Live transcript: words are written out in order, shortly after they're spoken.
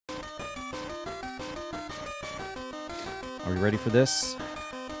Are we ready for this?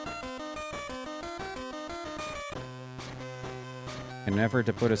 In an effort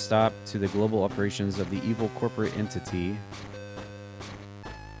to put a stop to the global operations of the evil corporate entity,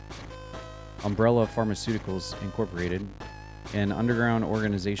 Umbrella Pharmaceuticals Incorporated, an underground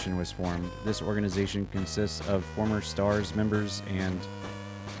organization was formed. This organization consists of former STARS members and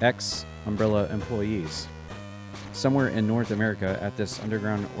ex-Umbrella employees. Somewhere in North America at this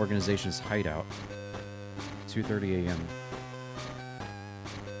underground organization's hideout, 2:30 a.m.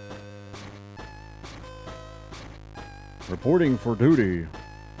 Reporting for duty.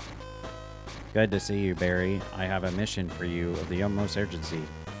 Good to see you, Barry. I have a mission for you of the utmost urgency.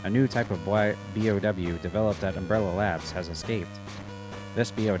 A new type of BOW developed at Umbrella Labs has escaped.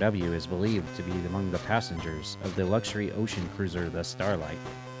 This BOW is believed to be among the passengers of the luxury ocean cruiser the Starlight.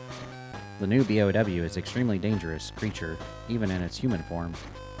 The new BOW is an extremely dangerous creature, even in its human form.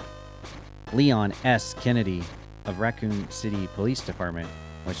 Leon S. Kennedy of Raccoon City Police Department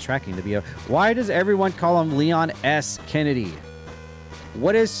was tracking the BOW. Why does everyone call him Leon S. Kennedy?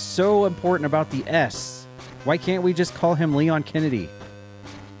 What is so important about the S? Why can't we just call him Leon Kennedy?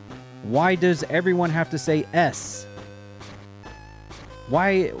 Why does everyone have to say S?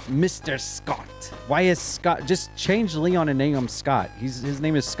 Why Mr. Scott? Why is Scott? Just change Leon and name him Scott. His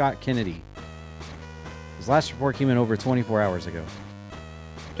name is Scott Kennedy. His last report came in over 24 hours ago.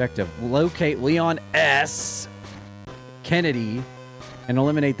 Objective: locate Leon S. Kennedy and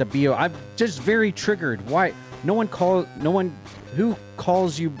eliminate the BO. I'm just very triggered. Why? No one who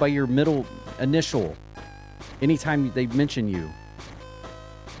calls you by your middle initial anytime they mention you.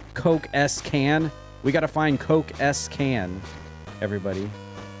 Coke S Can. We gotta find Coke S Can, everybody.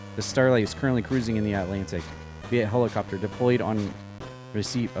 The Starlight is currently cruising in the Atlantic via helicopter deployed on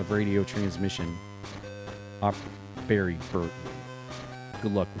receipt of radio transmission. Barry Burton.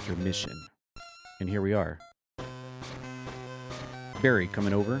 Good luck with your mission. And here we are. Barry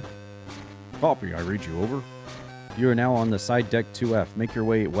coming over. Copy, I read you over. You are now on the side deck 2F. Make your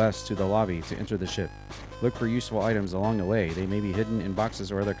way west to the lobby to enter the ship. Look for useful items along the way. They may be hidden in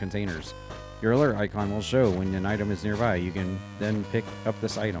boxes or other containers. Your alert icon will show when an item is nearby. You can then pick up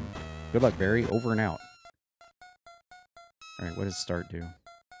this item. Good luck, Barry. Over and out. Alright, what does start do?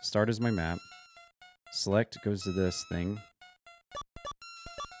 Start is my map. Select goes to this thing.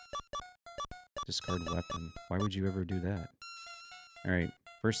 Discard weapon. Why would you ever do that? Alright,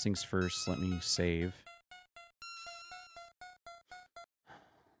 first things first, let me save.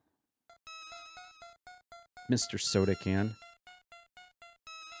 Mr. Soda Can.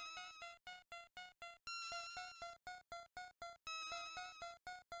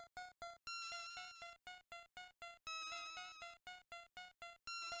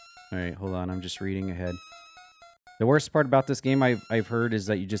 Alright, hold on, I'm just reading ahead. The worst part about this game I've heard is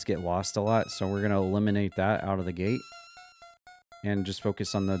that you just get lost a lot, so we're going to eliminate that out of the gate. And just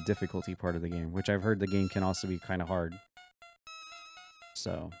focus on the difficulty part of the game, which I've heard the game can also be kind of hard.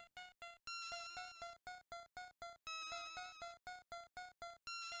 So...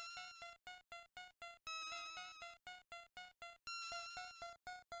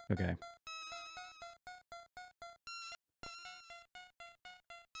 okay.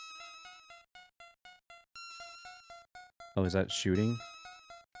 Oh, is that shooting?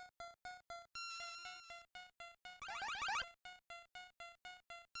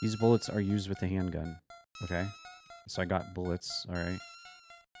 These bullets are used with the handgun. Okay. So I got bullets. Alright.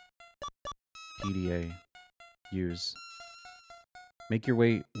 PDA. Use. Make your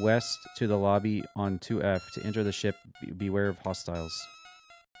way west to the lobby on 2F to enter the ship. Beware of hostiles.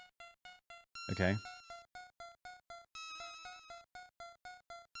 Okay.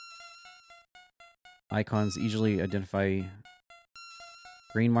 Icons easily identify.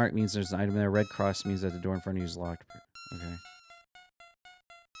 Green mark means there's an item there. Red cross means that the door in front of you is locked. Okay.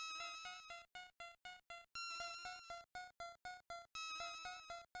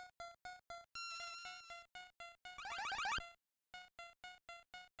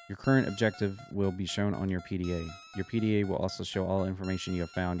 Your current objective will be shown on your PDA. Your PDA will also show all information you have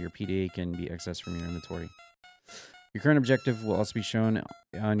found. Your PDA can be accessed from your inventory. Your current objective will also be shown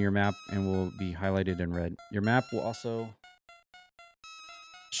on your map and will be highlighted in red. Your map will also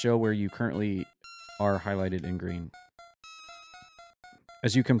show where you currently are highlighted in green.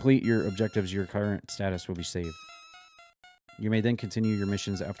 As you complete your objectives, your current status will be saved. You may then continue your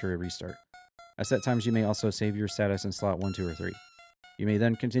missions after a restart. At set times, you may also save your status in slot 1, 2, or 3. You may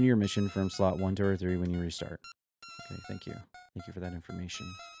then continue your mission from slot 1, 2, or 3 when you restart. Okay, thank you. Thank you for that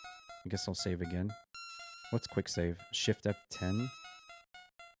information. I guess I'll save again. What's quick save? Shift F10?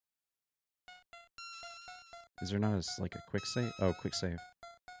 Is there not like a quick save? Oh, quick save.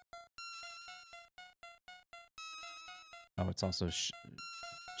 Oh, it's also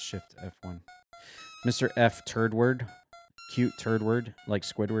Shift F1. Mr. F Turdward. Cute Turdward. Like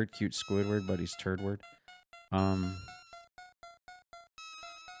Squidward. Cute Squidward, but he's Turdward. Alright.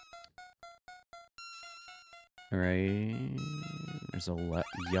 There's a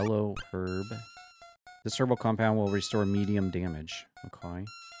yellow herb. This herbal compound will restore medium damage. Okay.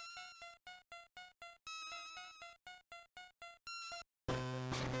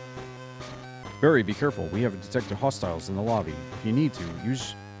 Barry, be careful. We have detected hostiles in the lobby. If you need to,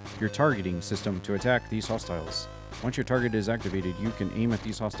 use your targeting system to attack these hostiles. Once your target is activated, you can aim at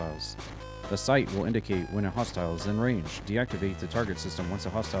these hostiles. The sight will indicate when a hostile is in range. Deactivate the target system once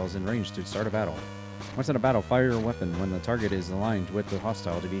a hostile is in range to start a battle. Once in a battle, fire your weapon when the target is aligned with the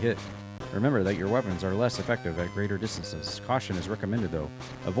hostile to be hit. Remember that your weapons are less effective at greater distances. Caution is recommended, though.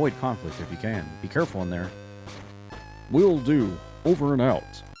 Avoid conflict if you can. Be careful in there. Will do. Over and out.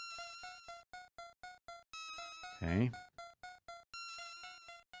 Okay.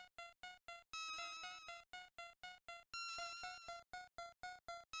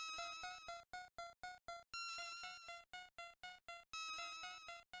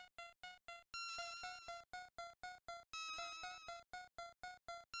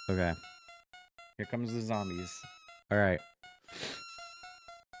 Okay. Here comes the zombies. All right.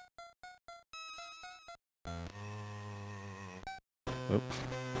 Oh.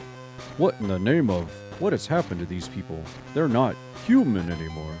 What in the name of... What has happened to these people? They're not human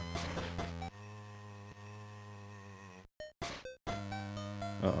anymore.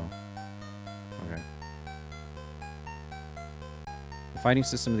 Uh-oh. Okay. The fighting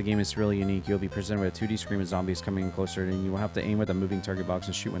system of the game is really unique. You'll be presented with a 2D screen with zombies coming in closer, and you will have to aim with a moving target box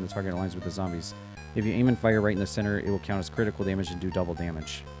and shoot when the target aligns with the zombies. If you aim and fire right in the center, it will count as critical damage and do double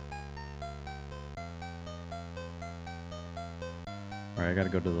damage. Alright, I gotta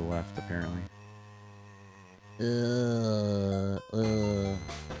go to the left, apparently.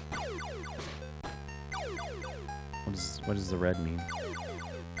 What does the red mean?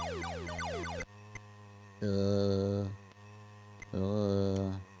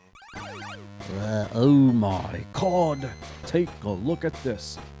 Oh my god! Take a look at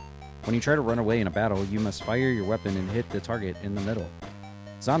this. When you try to run away in a battle, you must fire your weapon and hit the target in the middle.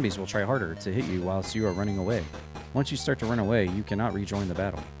 Zombies will try harder to hit you whilst you are running away. Once you start to run away, you cannot rejoin the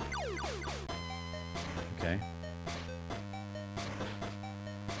battle. Okay.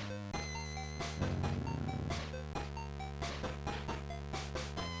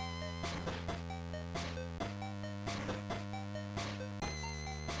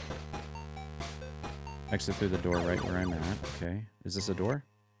 Exit through the door right where I'm at. Okay. Is this a door?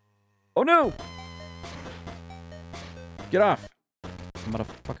 Oh no! Get off!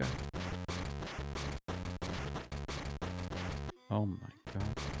 Motherfucker. Oh my god.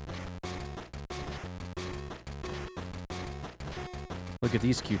 Look at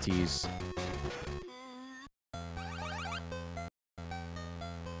these QTs.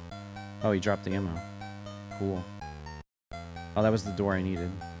 Oh, he dropped the ammo. Cool. Oh, that was the door I needed.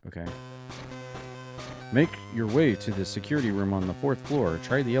 Okay. Make your way to the security room on the 4th floor.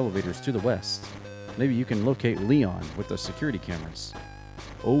 Try the elevators to the west. Maybe you can locate Leon with the security cameras.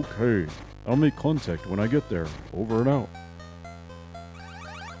 Okay. I'll make contact when I get there. Over and out.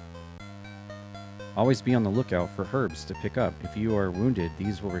 Always be on the lookout for herbs to pick up. If you are wounded,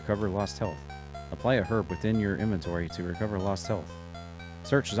 these will recover lost health. Apply a herb within your inventory to recover lost health.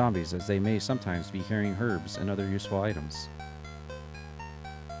 Search zombies, as they may sometimes be carrying herbs and other useful items.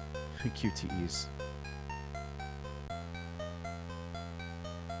 QTEs.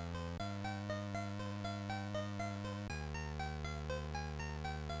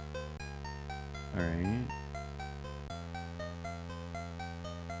 Alright.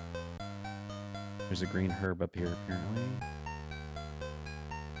 There's a green herb up here, apparently.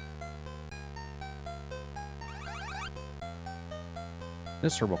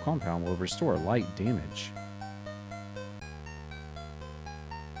 This herbal compound will restore light damage.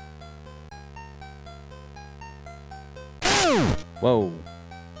 Whoa.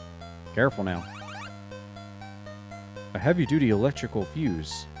 Careful now. A heavy-duty electrical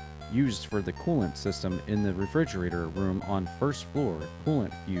fuse used for the coolant system in the refrigerator room on 1st floor.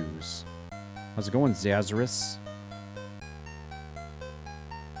 Coolant fuse. How's it going, Zazarus?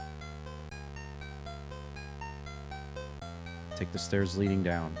 Take the stairs leading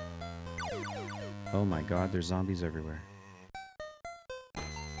down. Oh my god, there's zombies everywhere.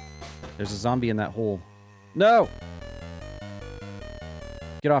 There's a zombie in that hole. No!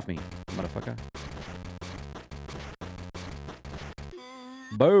 Get off me, motherfucker.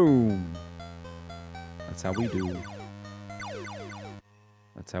 Boom! That's how we do.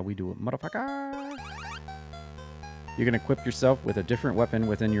 That's how we do it, motherfucker! You can equip yourself with a different weapon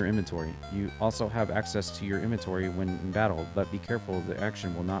within your inventory. You also have access to your inventory when in battle, but be careful, the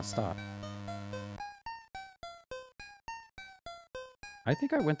action will not stop. I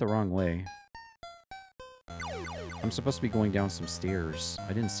think I went the wrong way. I'm supposed to be going down some stairs.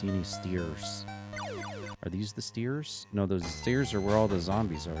 I didn't see any stairs. Are these the stairs? No, those stairs are where all the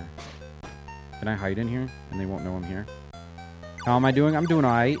zombies are. Can I hide in here? And they won't know I'm here. How am I doing? I'm doing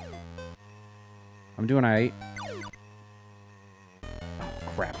alright. I'm doing alright. Oh,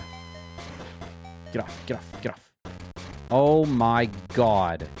 crap. Get off, get off, get off. Oh my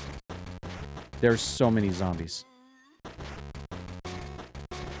god. There's so many zombies.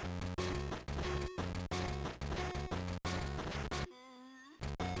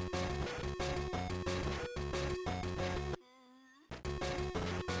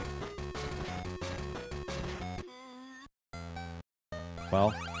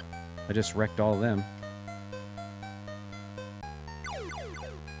 Well, I just wrecked all of them.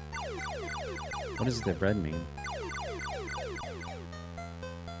 What does the red mean?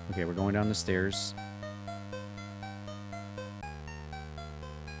 Okay, we're going down the stairs.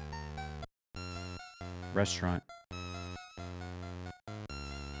 Restaurant.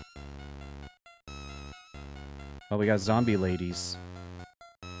 Oh, we got zombie ladies.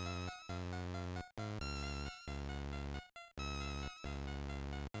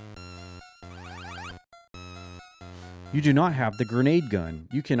 You do not have the grenade gun.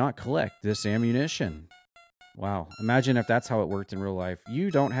 You cannot collect this ammunition. Wow. Imagine if that's how it worked in real life. You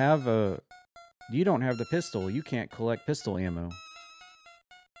don't have the pistol. You can't collect pistol ammo.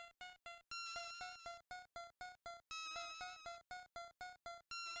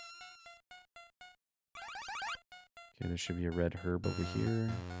 Okay, there should be a red herb over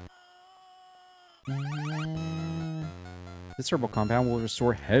here. This herbal compound will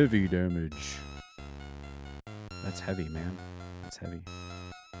restore heavy damage. That's heavy, man. That's heavy.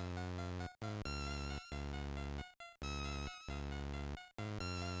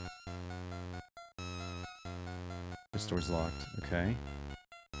 This door's locked. Okay.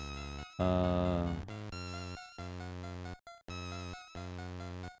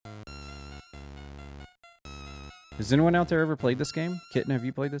 Has anyone out there ever played this game? Kitten, have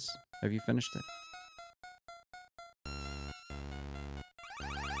you played this? Have you finished it?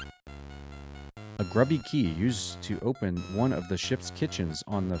 A grubby key used to open one of the ship's kitchens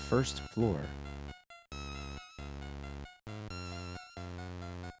on the first floor.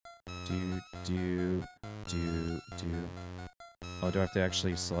 Oh, do I have to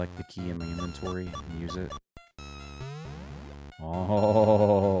actually select the key in my inventory and use it?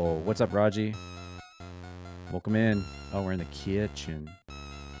 Oh, what's up, Raji? Welcome in. Oh, we're in the kitchen.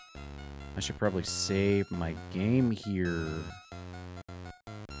 I should probably save my game here.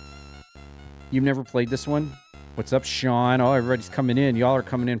 You've never played this one? What's up, Sean? Oh, everybody's coming in. Y'all are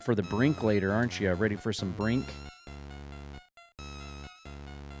coming in for the brink later, aren't you? Ready for some brink?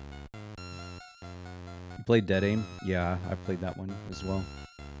 You played Dead Aim? Yeah, I played that one as well.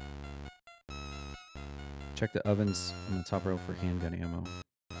 Check the ovens on the top row for handgun ammo.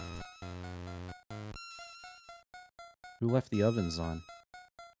 Who left the ovens on?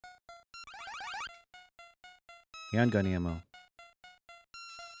 Handgun ammo.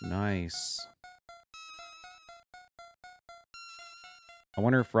 Nice. I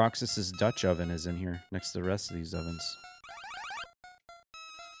wonder if Roxas's Dutch oven is in here next to the rest of these ovens.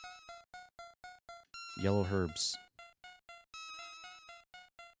 Yellow herbs.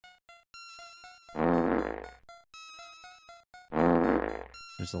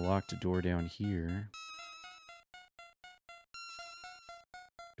 There's a locked door down here.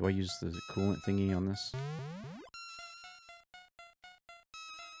 Do I use the coolant thingy on this?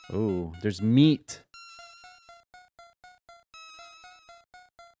 Oh, there's meat.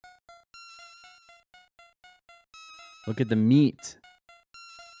 Look at the meat.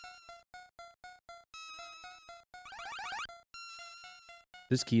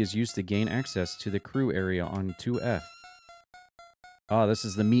 This key is used to gain access to the crew area on 2F. Oh, this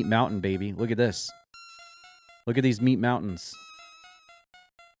is the meat mountain, baby. Look at this. Look at these meat mountains.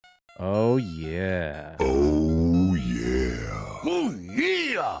 Oh, yeah. Oh, yeah. Oh,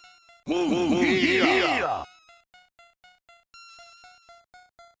 yeah. Oh, yeah.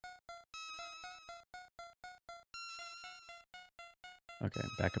 Okay,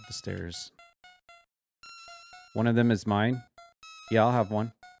 back up the stairs. One of them is mine. Yeah, I'll have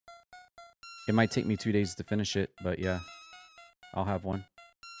one. It might take me 2 days to finish it, but yeah. I'll have one.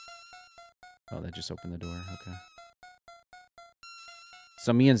 Oh, that just opened the door. Okay.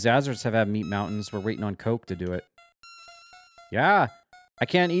 So me and Zazzers have had meat mountains. We're waiting on Coke to do it. Yeah. I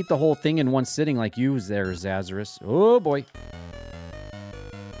can't eat the whole thing in one sitting like you there, Zazarus. Oh, boy.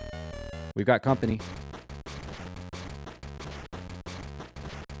 We've got company.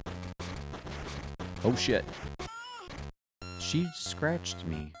 Oh, shit. She scratched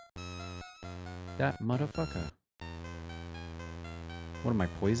me. That motherfucker. What, am I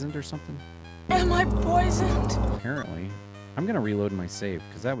poisoned or something? Am I poisoned? Apparently. I'm gonna reload my save,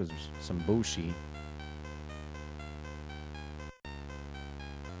 because that was some bullshit.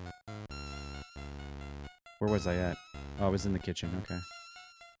 Where was I at? Oh, I was in the kitchen, okay.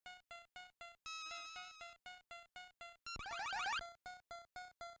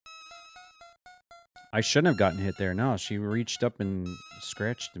 I shouldn't have gotten hit there. No, she reached up and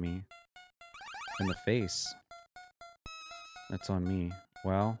scratched me in the face. That's on me.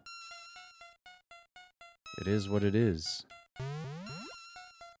 Well, it is what it is.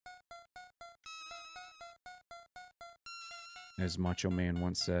 As Macho Man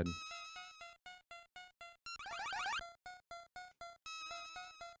once said.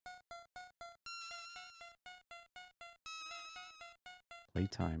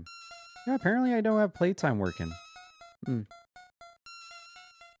 Playtime. Yeah, apparently I don't have playtime working. Hmm.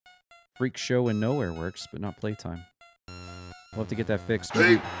 Freak Show and Nowhere works, but not playtime. We'll have to get that fixed.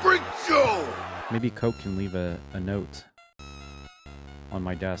 Maybe, Hey, Freak Show! maybe Coke can leave a note on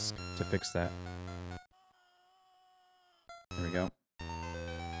my desk to fix that. There we go.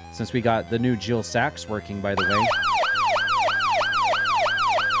 Since we got the new Jill Sachs working, by the way.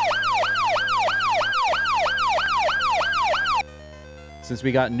 Since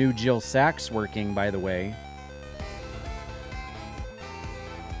we got new Jill Sachs working, by the way.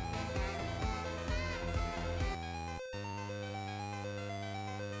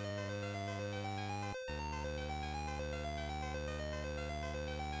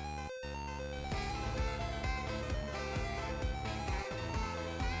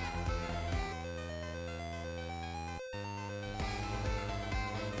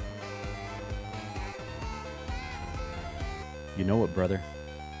 You know it, brother.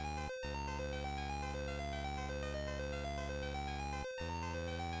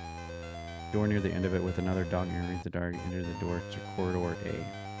 Door near the end of it with another dog underneath the dark. Enter the door to corridor A.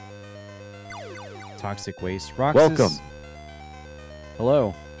 Toxic waste. Roxas. Welcome.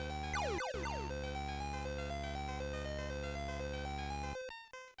 Hello.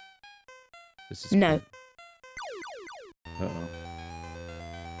 This is No. Uh-oh.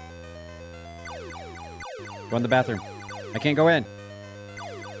 Go in the bathroom. I can't go in.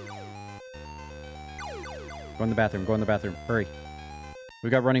 Go in the bathroom. Go in the bathroom. Hurry. We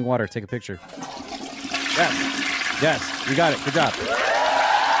got running water. Take a picture. Yes. Yes. You got it. Good job.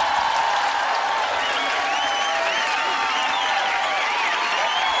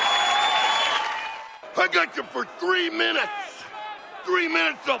 I got you for 3 minutes. 3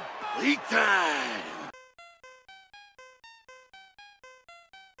 minutes of playtime.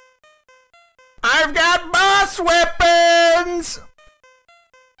 I've got boss weapons!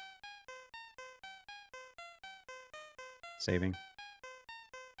 Saving.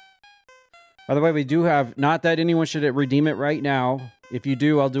 By the way, we do have, not that anyone should redeem it right now. If you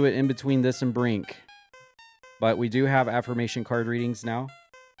do, I'll do it in between this and Brink. But we do have affirmation card readings now.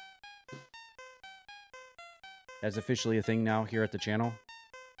 That's officially a thing now here at the channel.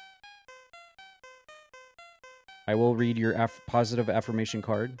 I will read your positive affirmation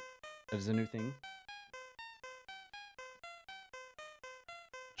card. That is a new thing.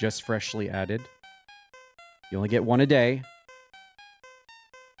 Just freshly added. You only get one a day.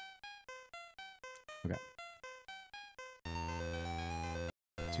 Okay.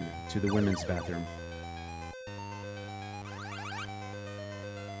 To the women's bathroom.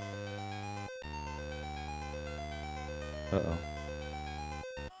 Uh-oh.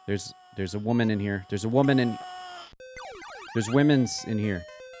 There's a woman in here. There's women's in here.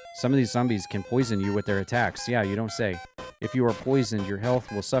 Some of these zombies can poison you with their attacks. Yeah, you don't say. If you are poisoned, your health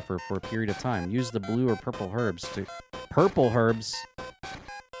will suffer for a period of time. Use the blue or purple herbs to... Purple herbs?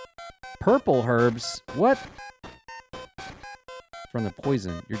 Purple herbs? What? From the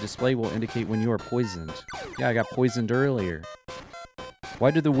poison. Your display will indicate when you are poisoned. Yeah, I got poisoned earlier.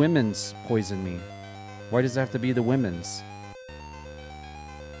 Why do the women's poison me? Why does it have to be the women's?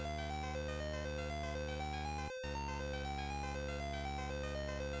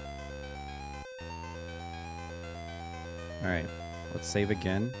 Alright, let's save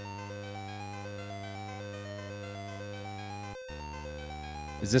again.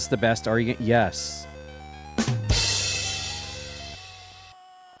 Is this the best? Are you? Yes.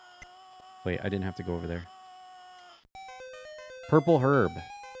 Wait, I didn't have to go over there. Purple herb.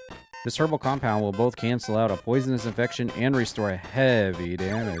 This herbal compound will both cancel out a poisonous infection and restore heavy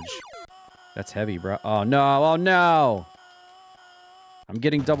damage. That's heavy, bro. Oh, no. Oh, no. I'm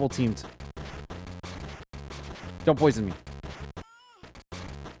getting double teamed. Don't poison me.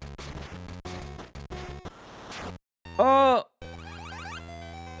 Oh!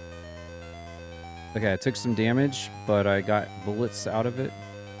 Okay, I took some damage, but I got bullets out of it.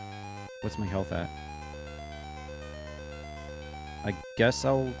 What's my health at? I guess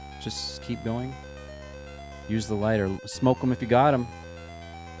I'll just keep going. Use the lighter. Smoke them if you got them.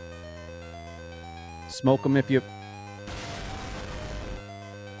 Smoke them if you...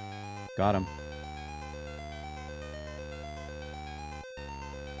 Got him.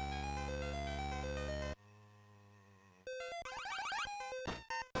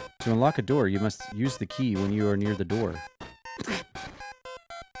 To unlock a door, you must use the key when you are near the door.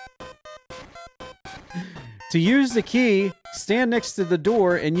 To use the key, stand next to the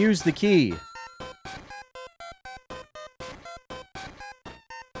door and use the key.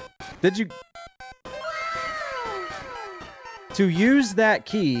 Did you... To use that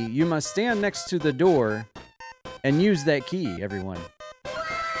key, you must stand next to the door and use that key, everyone.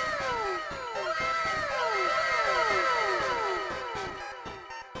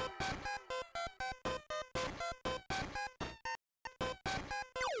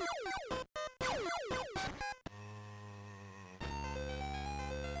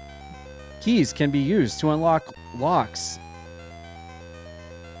 Keys can be used to unlock locks.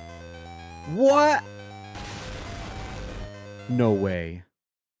 What? No way.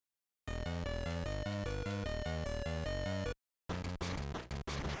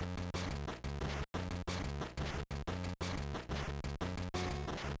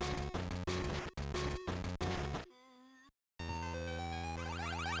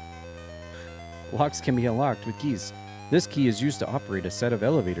 Locks can be unlocked with keys. This key is used to operate a set of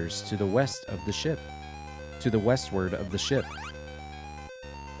elevators to the west of the ship. To the westward of the ship.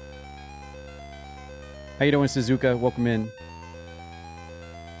 How you doing, Suzuka? Welcome in.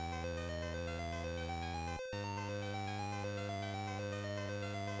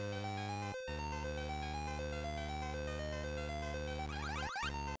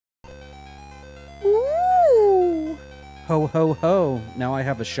 Ooh. Ho, ho, ho. Now I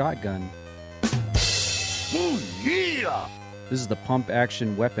have a shotgun. Oh, yeah! This is the pump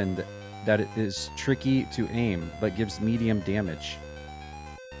action weapon that is tricky to aim, but gives medium damage.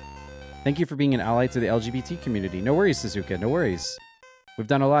 Thank you for being an ally to the LGBT community. No worries, Suzuka. No worries. We've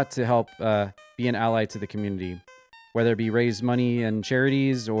done a lot to help be an ally to the community. Whether it be raise money and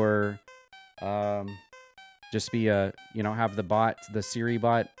charities or just be a, you know, have the bot, the Siri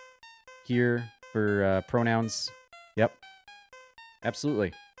bot here for pronouns. Yep.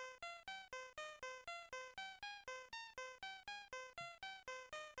 Absolutely.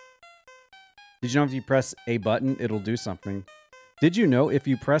 Did you know if you press a button, it'll do something? Did you know if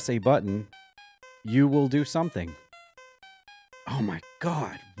you press a button, you will do something? Oh my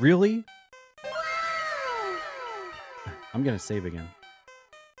god, really? I'm gonna save again.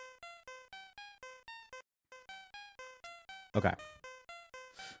 Okay.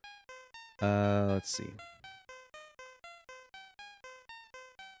 Let's see.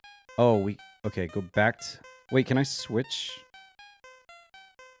 Oh, okay, go back to... Wait, can I switch?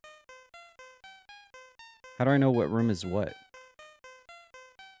 How do I know what room is what?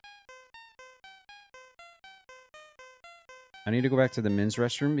 I need to go back to the men's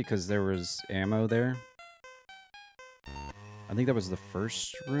restroom because there was ammo there. I think that was the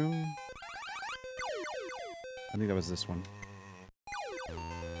first room. I think that was this one.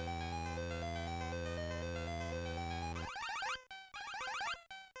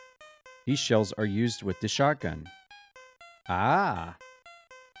 These shells are used with the shotgun. Ah.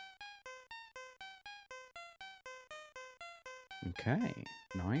 Okay,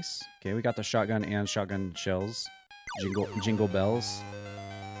 nice. Okay, we got the shotgun and shotgun shells. Jingle bells.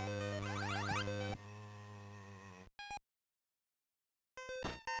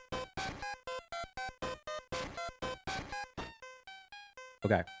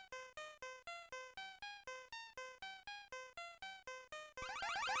 Okay.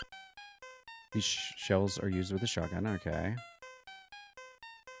 These shells are used with the shotgun. Okay.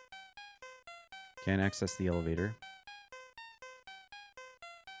 Can't access the elevator.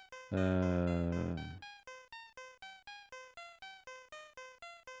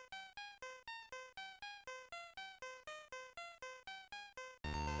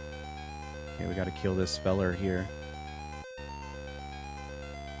 Okay, we gotta kill this feller here.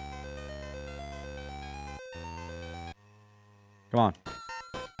 Come on.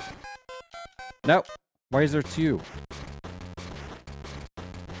 Nope. Why is there two?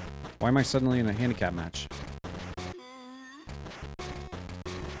 Why am I suddenly in a handicap match?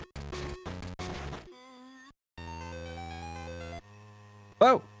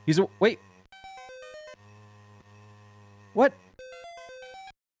 Oh, he's a wait. What?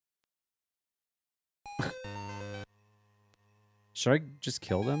 Should I just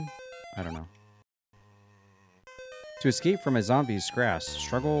kill them? I don't know. To escape from a zombie's grasp,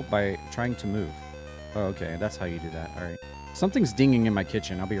 struggle by trying to move. Oh, okay, that's how you do that. All right. Something's dinging in my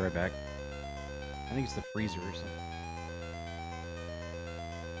kitchen. I'll be right back. I think it's the freezer or something.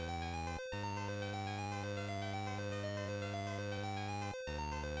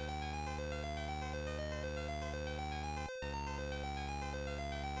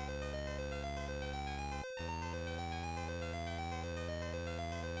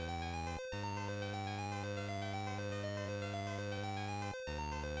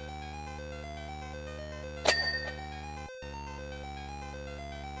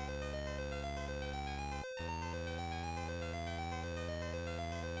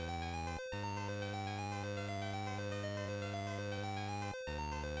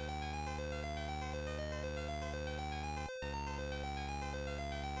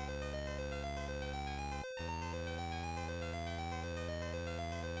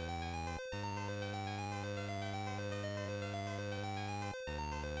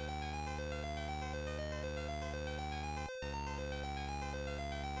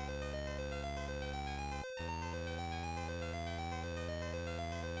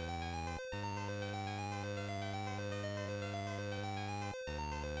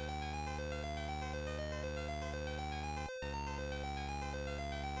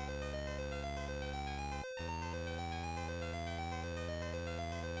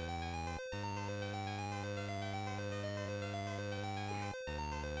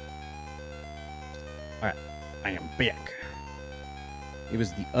 Alright, I am back. It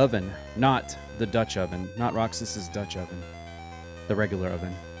was the oven, not the Dutch oven. Not Roxas's Dutch oven. The regular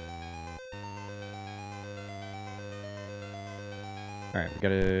oven. Alright, we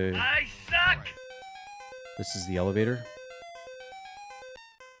gotta... I suck! This is the elevator.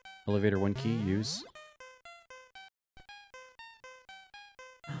 Elevator 1 key, use.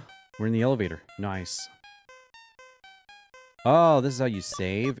 We're in the elevator. Nice. Oh, this is how you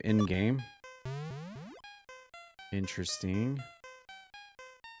save in-game. Interesting.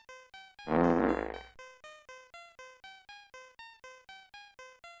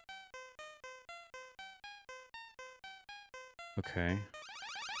 Okay.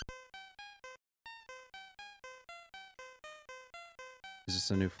 Is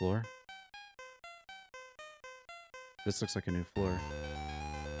this a new floor? This looks like a new floor.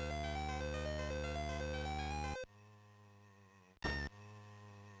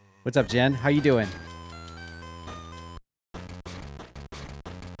 What's up, Jen? How you doing?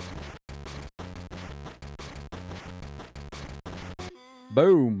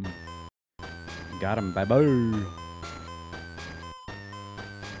 Boom. Got him, baby.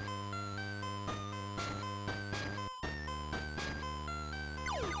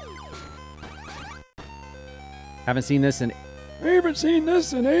 Haven't seen this in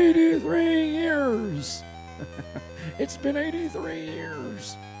 83 years. It's been 83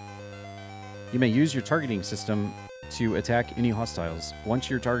 years. You may use your targeting system to attack any hostiles. Once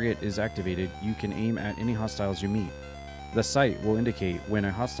your target is activated, you can aim at any hostiles you meet. The sight will indicate when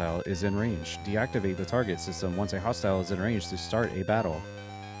a hostile is in range. Deactivate the target system once a hostile is in range to start a battle.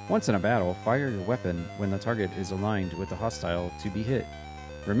 Once in a battle, fire your weapon when the target is aligned with the hostile to be hit.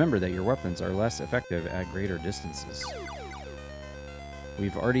 Remember that your weapons are less effective at greater distances.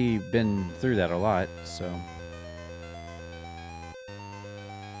 We've already been through that a lot, so...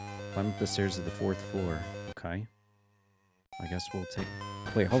 Climb up the stairs to the 4th floor. Okay. I guess we'll take...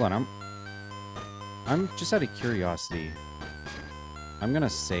 Wait, hold on. I'm just out of curiosity. I'm gonna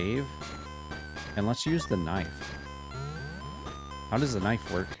save. And let's use the knife. How does the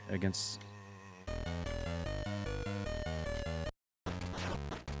knife work against...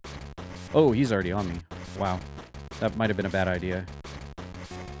 Oh, he's already on me. Wow. That might have been a bad idea.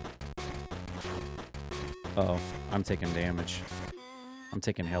 Uh-oh. I'm taking damage. I'm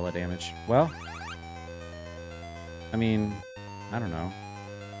taking hella damage. Well, I mean, I don't know.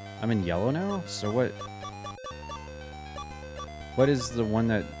 I'm in yellow now? So what... What is the one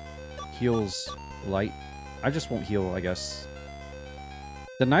that heals light? I just won't heal, I guess.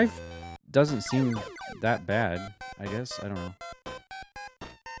 The knife doesn't seem that bad, I guess. I don't know.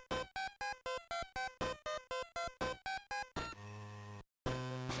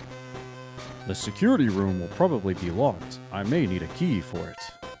 The security room will probably be locked. I may need a key for it.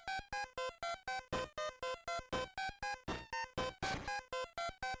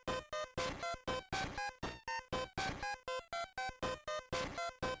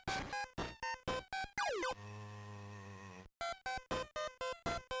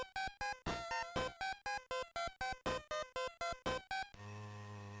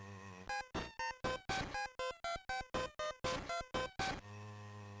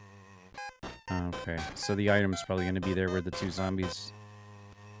 Okay, so the item's probably going to be there where the 2 zombies...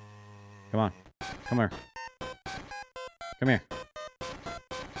 Come on. Come here. Come here.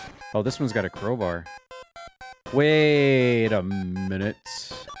 Oh, this one's got a crowbar. Wait a minute.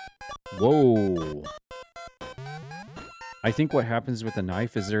 Whoa. I think what happens with the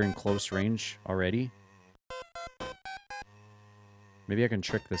knife is they're in close range already. Maybe I can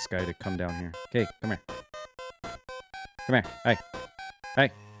trick this guy to come down here. Okay, come here. Come here. Hey.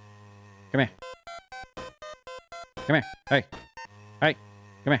 Hey. Come here. Come here. Hey. Hey.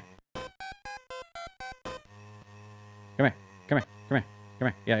 Come here. Come here. Come here. Come here. Come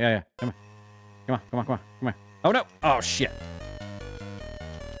here. Yeah. Come on. Come on. Come on. Come on. Come on. Oh, no. Oh, shit.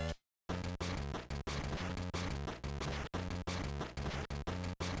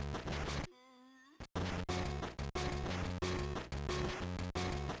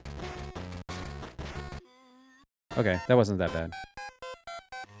 Okay, that wasn't that bad.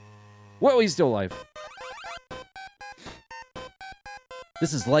 Whoa, he's still alive.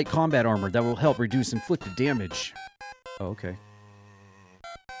 This is light combat armor that will help reduce inflicted damage. Oh, okay.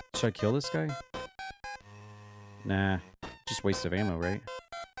 Should I kill this guy? Nah, just waste of ammo, right?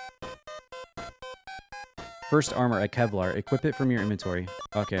 First armor, a Kevlar. Equip it from your inventory.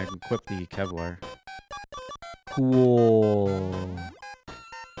 Okay, I can equip the Kevlar. Cool.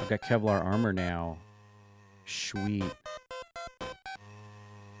 I've got Kevlar armor now. Sweet.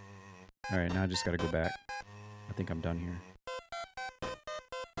 Alright, now I just gotta go back. I think I'm done here.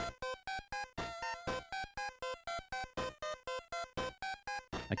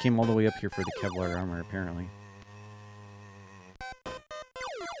 I came all the way up here for the Kevlar armor, apparently.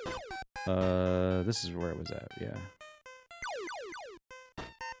 This is where it was at, yeah.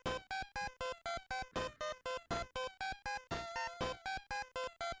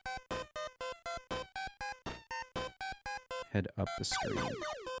 Head up the screen.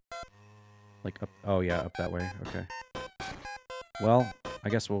 Like up, oh yeah, up that way, okay. Well, I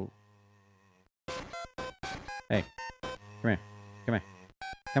guess we'll... Hey, come here, come here,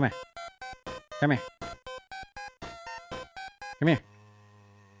 come here, come here. Come here.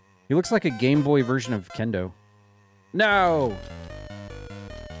 He looks like a Game Boy version of Kendo. No!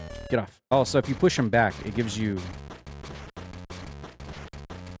 Get off. Oh, so if you push him back, it gives you...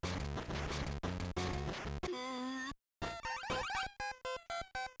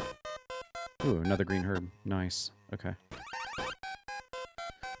 Ooh, another green herb. Nice. Okay.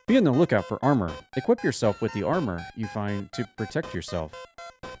 Be on the lookout for armor. Equip yourself with the armor you find to protect yourself.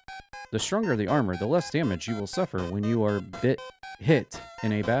 The stronger the armor, the less damage you will suffer when you are hit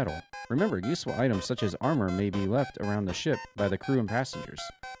in a battle. Remember, useful items such as armor may be left around the ship by the crew and passengers.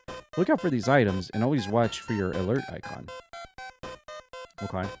 Look out for these items and always watch for your alert icon.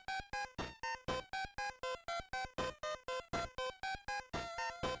 Okay.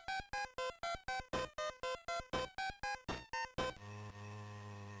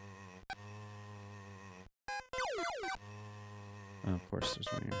 Oh, of course, there's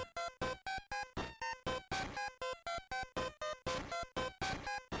one here.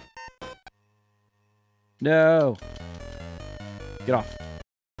 No! Get off.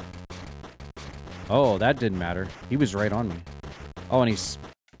 Oh, that didn't matter. He was right on me. Oh, and he's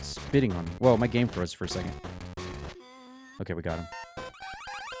spitting on me. Whoa, my game froze for a second. Okay, we got him.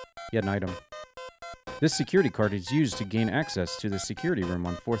 He had an item. This security card is used to gain access to the security room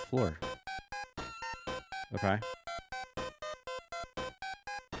on 4th floor. Okay.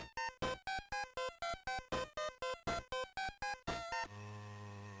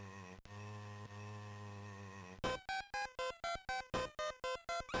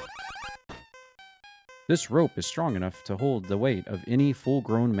 This rope is strong enough to hold the weight of any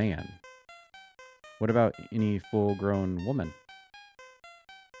full-grown man. What about any full-grown woman?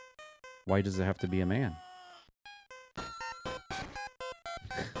 Why does it have to be a man?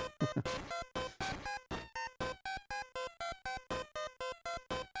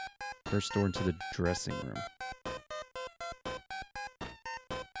 First door into the dressing room.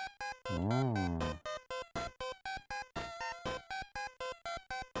 Oh.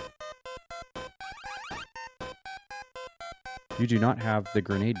 You do not have the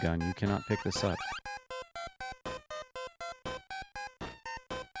grenade gun. You cannot pick this up.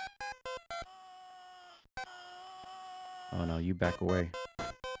 Oh no, you back away.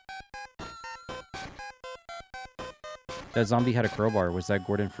 That zombie had a crowbar. Was that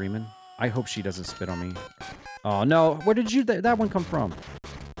Gordon Freeman? I hope she doesn't spit on me. Oh no, where did you that one come from?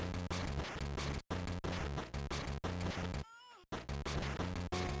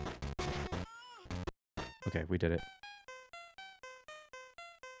 Okay, we did it.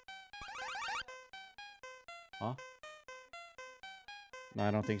 Huh? No,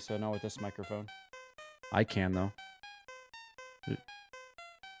 I don't think so. Not with this microphone. I can, though.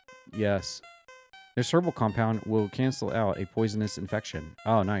 Yes. This herbal compound will cancel out a poisonous infection.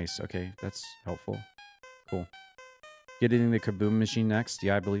 Oh, nice. Okay, that's helpful. Cool. Getting the kaboom machine next?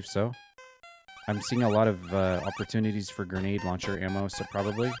 Yeah, I believe so. I'm seeing a lot of opportunities for grenade launcher ammo, so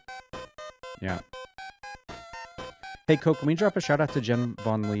probably. Yeah. Hey, Coke, can we drop a shout out to Jen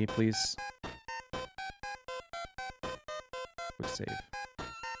Von Lee, please? Quick save.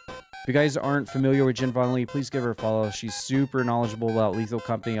 If you guys aren't familiar with Jen Von Lee, please give her a follow. She's super knowledgeable about Lethal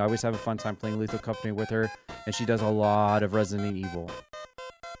Company. I always have a fun time playing Lethal Company with her, and she does a lot of Resident Evil.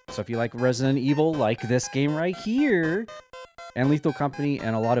 So if you like Resident Evil, like this game right here, and Lethal Company,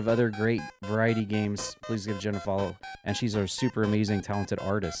 and a lot of other great variety games, please give Jen a follow. And she's a super amazing, talented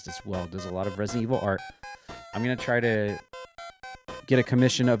artist as well. Does a lot of Resident Evil art. I'm going to try to get a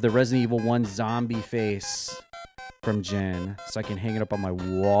commission of the Resident Evil 1 zombie face from Jen, so I can hang it up on my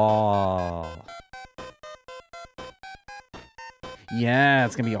wall. Yeah,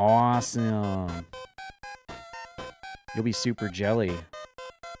 it's gonna be awesome. You'll be super jelly.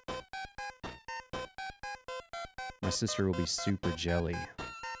 My sister will be super jelly.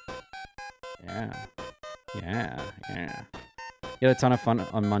 Yeah. Yeah, yeah. You had a ton of fun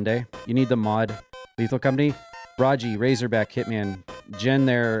on Monday. You need the mod. Lethal Company, Raji, Razorback, Hitman. Jen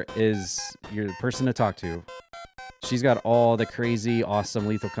there is your person to talk to. She's got all the crazy, awesome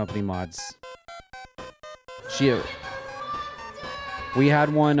Lethal Company mods. We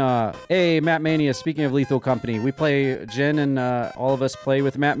had one, hey, Matt Mania, speaking of Lethal Company, we play, Jen and all of us play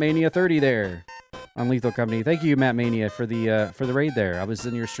with Matt Mania 30 there on Lethal Company. Thank you, Matt Mania, for the raid there. I was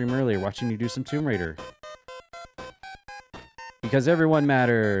in your stream earlier watching you do some Tomb Raider. Because everyone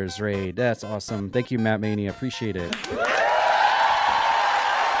matters, raid. That's awesome. Thank you, Matt Mania. Appreciate it.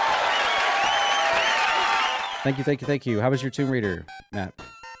 Thank you, thank you, thank you. How was your Tomb Raider, Matt?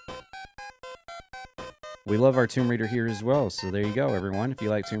 We love our Tomb Raider here as well, so there you go, everyone. If you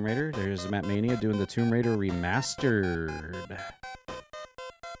like Tomb Raider, there's Matt Mania doing the Tomb Raider Remastered.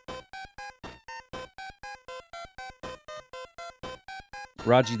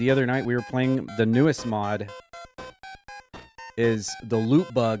 Raji, the other night we were playing the newest mod, is the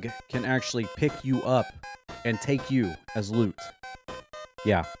loot bug can actually pick you up and take you as loot.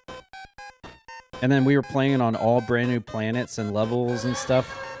 Yeah. And then we were playing it on all brand new planets and levels and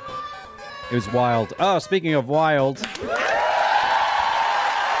stuff. It was wild. Oh, speaking of wild.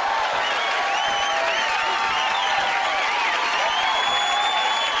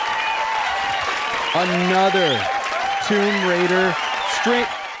 Another Tomb Raider stream.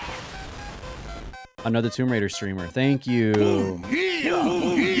 Another Tomb Raider streamer. Thank you. Boom, yeah,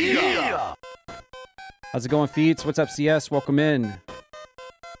 boom, yeah. How's it going, Feats? What's up, CS? Welcome in.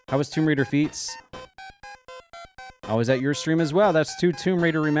 How was Tomb Raider, Feats? I was at your stream as well. That's 2 Tomb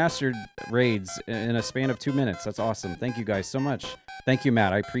Raider Remastered raids in a span of 2 minutes. That's awesome. Thank you guys so much. Thank you,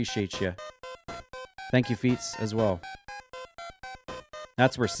 Matt. I appreciate you. Thank you, Feats, as well.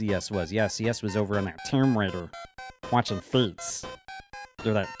 That's where CS was. Yeah, CS was over on that Tomb Raider. Watching Feats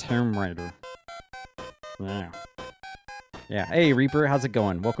do that Tomb Raider. Yeah. Yeah. Hey, Reaper. How's it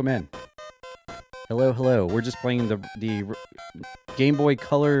going? Welcome in. Hello, hello. We're just playing the Game Boy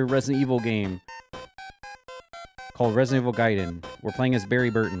Color Resident Evil game called Resident Evil Gaiden. We're playing as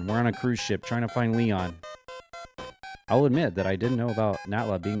Barry Burton. We're on a cruise ship trying to find Leon. I'll admit that I didn't know about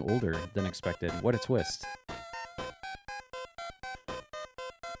Natla being older than expected. What a twist.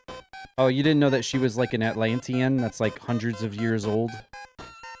 Oh, you didn't know that she was like an Atlantean that's like hundreds of years old?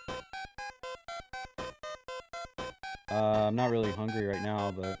 I'm not really hungry right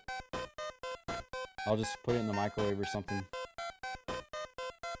now, but I'll just put it in the microwave or something.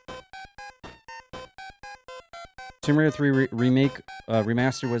 Tomb Raider 3 Remake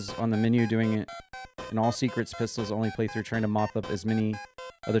Remaster was on the menu doing it in all secrets pistols only playthrough, trying to mop up as many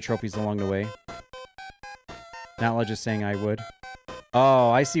other trophies along the way. Natla just saying I would. Oh,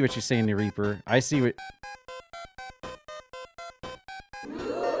 I see what you're saying, the Reaper. I see what...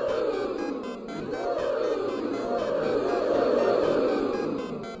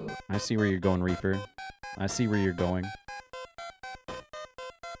 I see where you're going, Reaper. I see where you're going.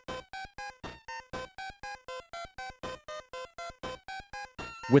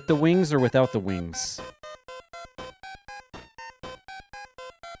 With the wings or without the wings?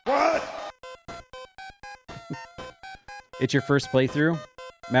 What? It's your first playthrough?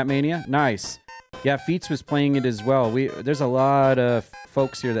 Matt Mania? Nice. Yeah, Feats was playing it as well. There's a lot of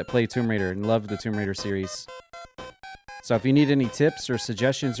folks here that play Tomb Raider and love the Tomb Raider series. So if you need any tips or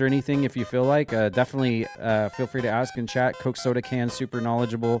suggestions or anything, if you feel like, definitely feel free to ask in chat. Coke Soda Can, super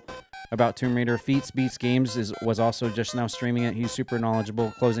knowledgeable. about Tomb Raider. Feats Beats Games was also just now streaming it. He's super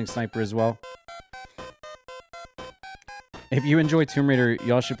knowledgeable. Closing Sniper as well. If you enjoy Tomb Raider,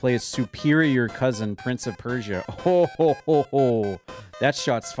 y'all should play his superior cousin, Prince of Persia. Ho, ho, ho, ho. That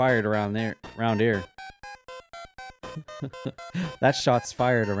shot's fired around there, around here. That shot's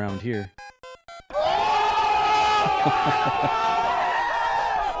fired around here.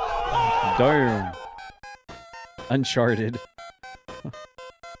 Damn. Uncharted.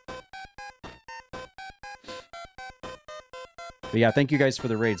 But yeah, thank you guys for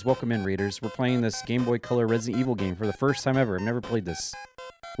the raids. Welcome in, raiders. We're playing this Game Boy Color Resident Evil game for the first time ever. I've never played this.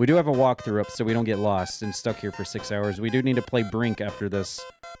 We do have a walkthrough up so we don't get lost and stuck here for 6 hours. We do need to play Brink after this,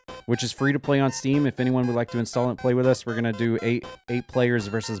 which is free to play on Steam. If anyone would like to install it and play with us, we're going to do eight players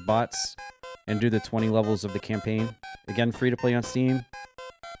versus bots and do the 20 levels of the campaign. Again, free to play on Steam.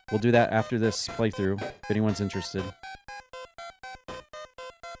 We'll do that after this playthrough, if anyone's interested.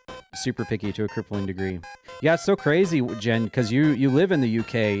 Super picky to a crippling degree. Yeah, it's so crazy, Jen, because you live in the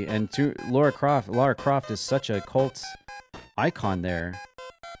UK, and Lara Croft is such a cult icon there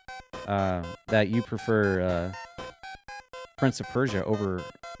that you prefer Prince of Persia over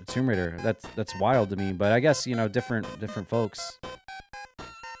Tomb Raider. That's wild to me, but I guess, you know, different folks.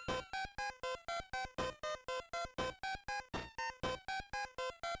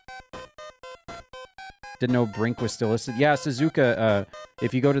 Didn't know Brink was still listed. Yeah, Suzuka,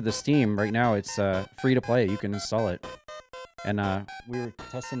 if you go to the Steam right now, it's free to play. You can install it. And we were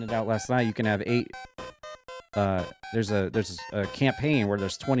testing it out last night. You can have 8... there's a campaign where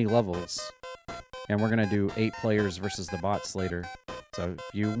there's 20 levels. And we're going to do 8 players versus the bots later. So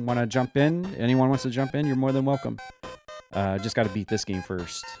if you want to jump in, anyone wants to jump in, you're more than welcome. Just got to beat this game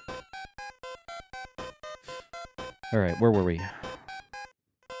first. All right, where were we?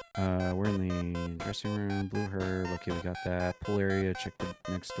 We're in the dressing room, Blue Herb. Okay, we got that. Pool area, check the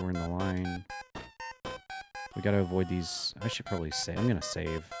next door in the line. We gotta avoid these. I should probably save. I'm gonna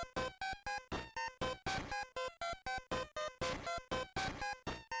save.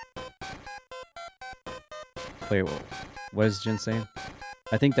 Wait, what is Jen saying?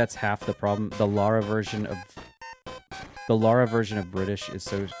 I think that's half the problem. The Lara version of British is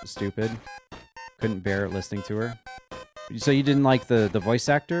so stupid. Couldn't bear listening to her. So you didn't like the voice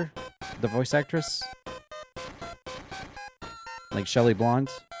actor? The voice actress? Like Shelley Blonde?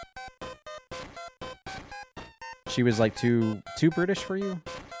 She was like too British for you?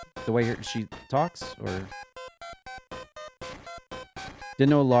 The way she talks? Or... Didn't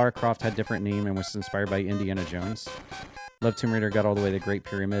know Lara Croft had a different name and was inspired by Indiana Jones. Love Tomb Raider, got all the way to the Great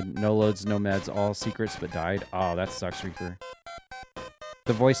Pyramid. No loads, no meds, all secrets but died. Oh, that sucks, Reaper.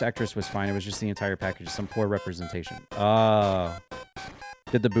 The voice actress was fine. It was just the entire package. Some poor representation.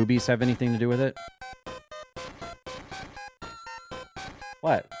 Did the boobies have anything to do with it?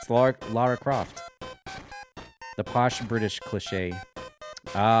 What? It's Lara Croft. The posh British cliche.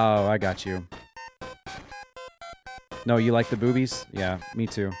 Oh, I got you. No, you like the boobies? Yeah, me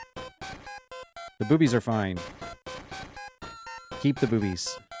too. The boobies are fine. Keep the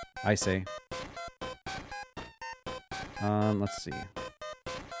boobies, I say. Let's see.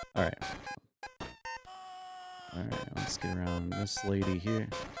 Alright. Alright, let's get around this lady here.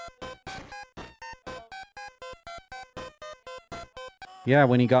 Yeah,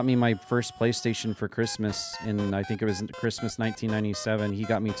 when he got me my first PlayStation for Christmas, in I think it was Christmas 1997, he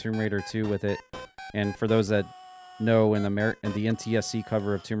got me Tomb Raider 2 with it. And for those that know, in the NTSC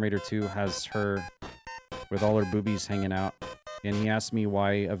cover of Tomb Raider 2 has her with all her boobies hanging out. And he asked me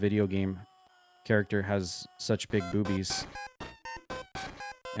why a video game character has such big boobies.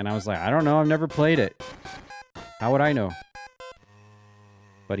 And I was like, I don't know, I've never played it. How would I know?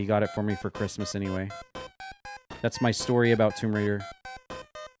 But he got it for me for Christmas anyway. That's my story about Tomb Raider.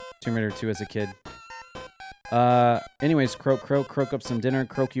 Tomb Raider 2 as a kid. Anyways, croak up some dinner.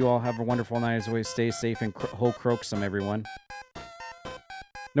 Croak, you all have a wonderful night as always. Stay safe and whole croak some, everyone.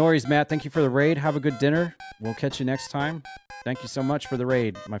 No worries, Matt. Thank you for the raid. Have a good dinner. We'll catch you next time. Thank you so much for the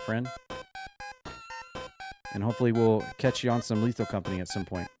raid, my friend. And hopefully we'll catch you on some Lethal Company at some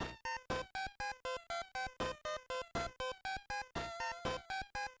point.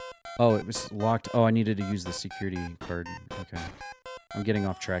 Oh, it was locked. Oh, I needed to use the security card. Okay. I'm getting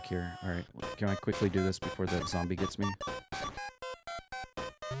off track here. All right. Can I quickly do this before the zombie gets me?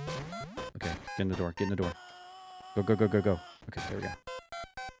 Okay. Get in the door. Get in the door. Go, go, go, go, go. Okay, there we go.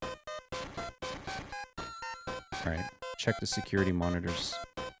 All right. Check the security monitors.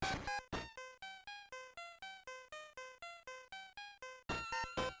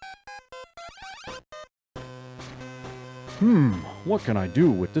 What can I do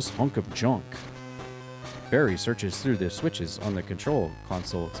with this hunk of junk? Barry searches through the switches on the control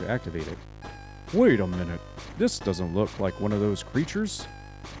console to activate it. Wait a minute. This doesn't look like one of those creatures.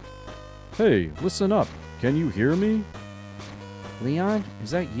 Hey, listen up. Can you hear me? Leon,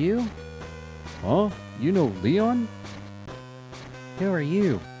 is that you? Huh? You know Leon? Who are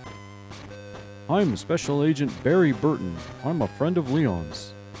you? I'm Special Agent Barry Burton. I'm a friend of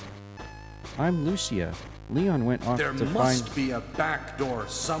Leon's. I'm Lucia. Leon went off to find... There must be a back door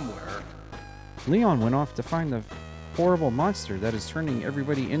somewhere. Leon went off to find the horrible monster that is turning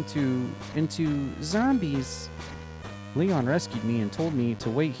everybody into zombies. Leon rescued me and told me to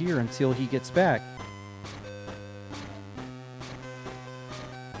wait here until he gets back.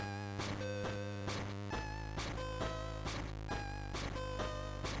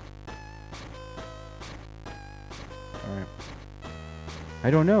 Alright.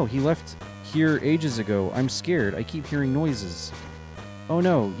 I don't know. He left here ages ago. I'm scared. I keep hearing noises. Oh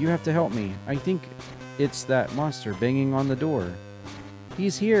no, you have to help me. I think it's that monster banging on the door.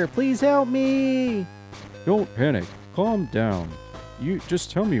 He's here. Please help me! Don't panic. Calm down. You just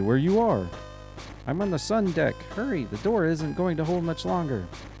tell me where you are. I'm on the sun deck. Hurry, the door isn't going to hold much longer.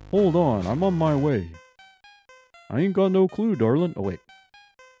 Hold on, I'm on my way. I ain't got no clue, darling. Oh, wait.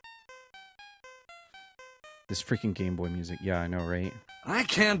 This freaking Game Boy music. Yeah, I know, right? I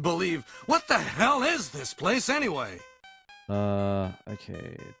can't believe... What the hell is this place anyway?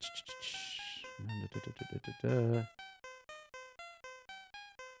 Okay.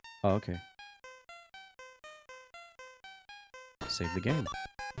 Oh, okay. Save the game.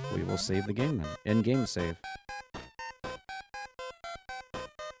 We will save the game then. End game save.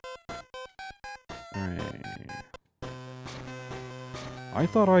 Alright. I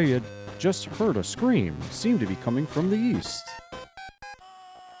thought I had just heard a scream. It seemed to be coming from the east.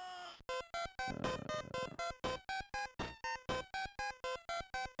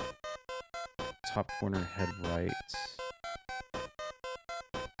 Top corner, head right.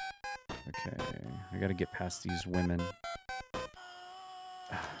 Okay, I gotta get past these women.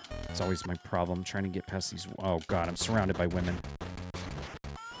 It's always my problem, trying to get past these... Oh god, I'm surrounded by women.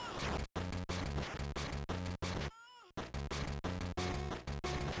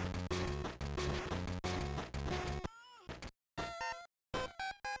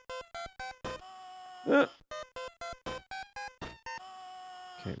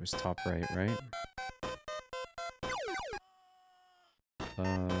 Okay, it was top right, right?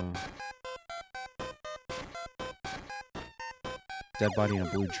 Dead body in a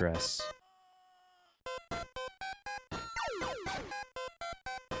blue dress.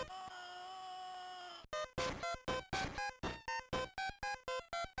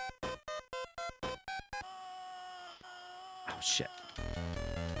 Oh, shit.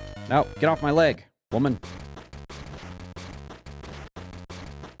 No, get off my leg, woman.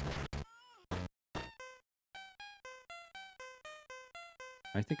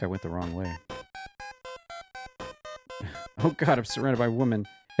 I think I went the wrong way. Oh god, I'm surrounded by women.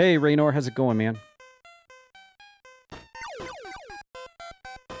 Hey, Raynor, how's it going, man?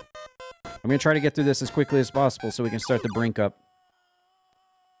 I'm gonna try to get through this as quickly as possible so we can start the brink up.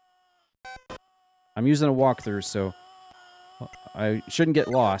 I'm using a walkthrough, so I shouldn't get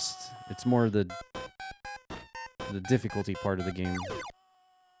lost. It's more the difficulty part of the game.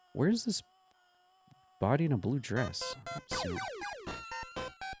 Where's this body in a blue dress? Let's see.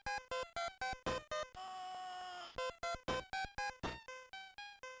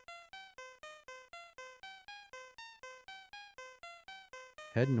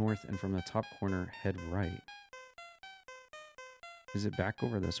 Head north, and from the top corner, head right. Is it back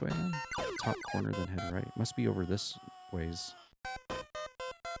over this way, then? Top corner, then head right. Must be over this ways.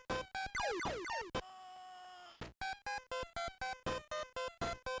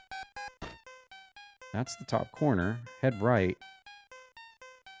 That's the top corner. Head right.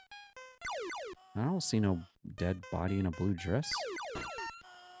 I don't see no dead body in a blue dress.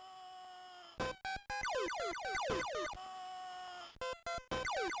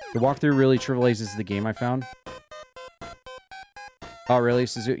 The walkthrough really trivializes the game, I found. Oh, really?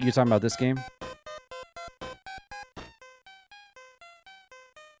 So you're talking about this game?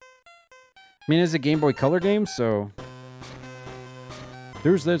 I mean, it's a Game Boy Color game, so...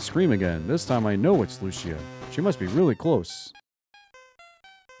 There's that scream again. This time I know it's Lucia. She must be really close.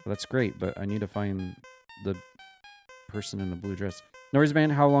 Well, that's great, but I need to find the person in the blue dress.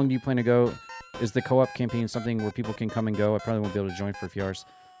 Noiseman, how long do you plan to go? Is the co-op campaign something where people can come and go? I probably won't be able to join for a few hours.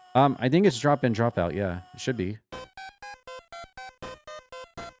 I think it's drop in, drop out. Yeah, it should be.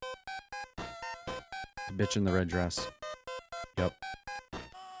 The bitch in the red dress. Yep.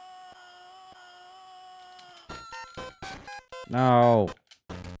 No.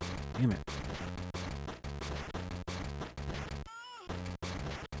 Damn it.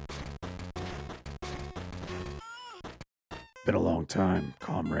 Been a long time,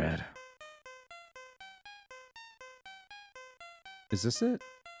 comrade. Is this it?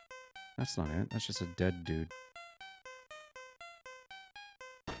 That's not it. That's just a dead dude.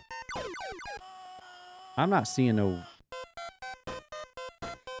 I'm not seeing no...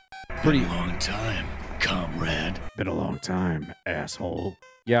 Pretty long time, comrade. Been a long time, asshole.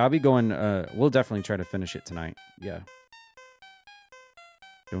 Yeah, I'll be going, we'll definitely try to finish it tonight. Yeah.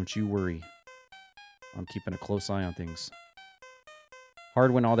 Don't you worry. I'm keeping a close eye on things.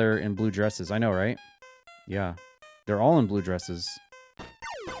 Hard when all they're in blue dresses. I know, right? Yeah. They're all in blue dresses.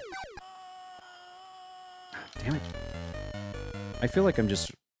 Damn it. I feel like I'm just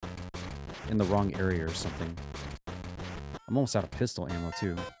in the wrong area or something. I'm almost out of pistol ammo,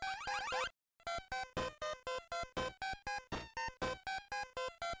 too.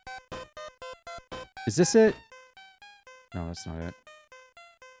 Is this it? No, that's not it.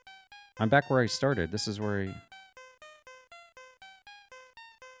 I'm back where I started. This is where I...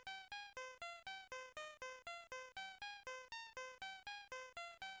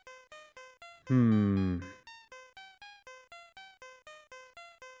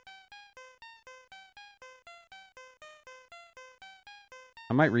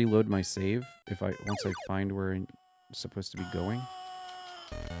 I might reload my save if once I find where I'm supposed to be going.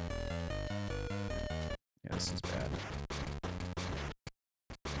 Yeah, this is bad.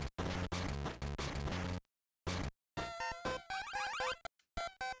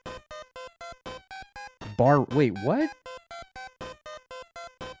 Wait, what?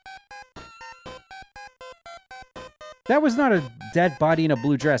 That was not a dead body in a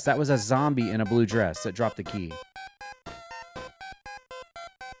blue dress. That was a zombie in a blue dress that dropped the key.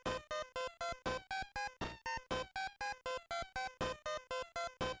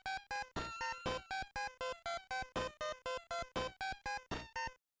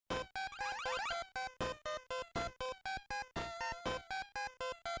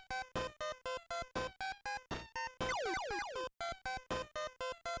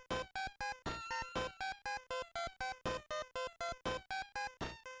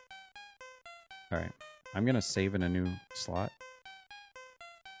 Alright, I'm gonna save in a new slot.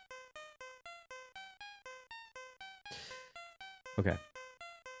 Okay.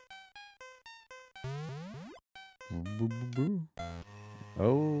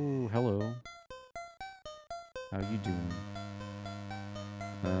 Oh, hello. How you doing?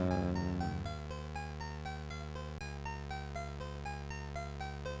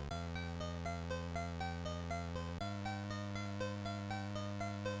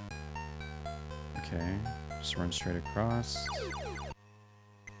 Okay, just run straight across.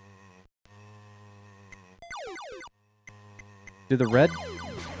 Do the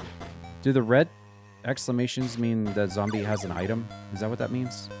red exclamations mean the zombie has an item? Is that what that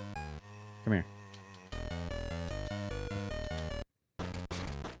means? Come here.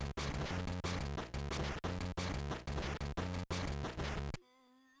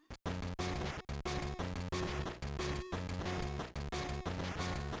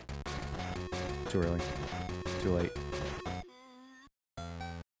 Too early. Too late.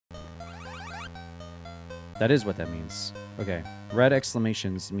 That is what that means. Okay. Red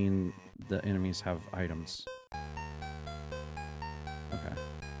exclamations mean the enemies have items. Okay.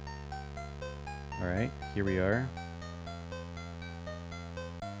 Alright, here we are.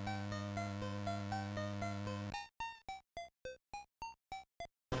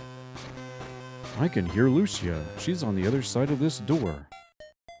 I can hear Lucia. She's on the other side of this door.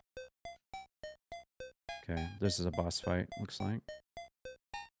 Okay, this is a boss fight, looks like.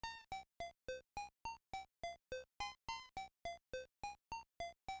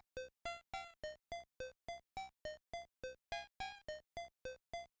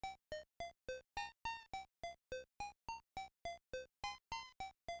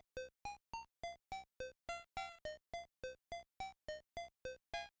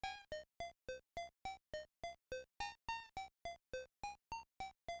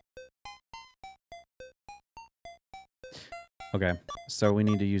 Okay, so we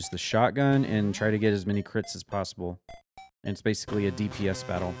need to use the shotgun and try to get as many crits as possible. And it's basically a DPS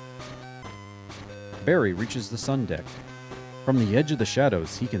battle. Barry reaches the sun deck. From the edge of the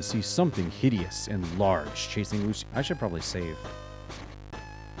shadows, he can see something hideous and large chasing Lucy. I should probably save.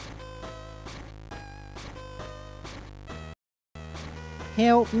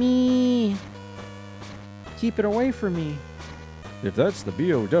 Help me! Keep it away from me. If that's the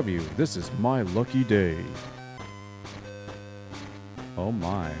BOW, this is my lucky day. Oh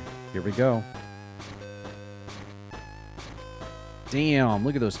my. Here we go. Damn,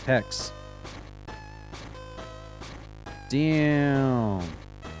 look at those pecs. Damn.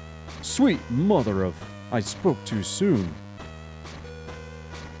 Sweet mother of... I spoke too soon.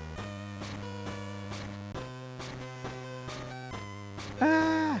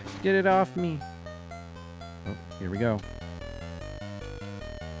 Get it off me. Oh, here we go.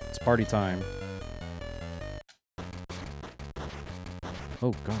 It's party time.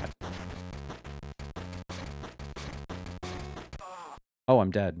 Oh, God. Oh, I'm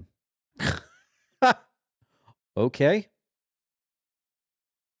dead. Okay.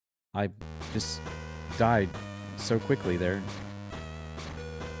 I just died so quickly there.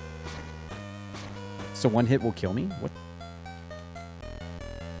 So one hit will kill me? What?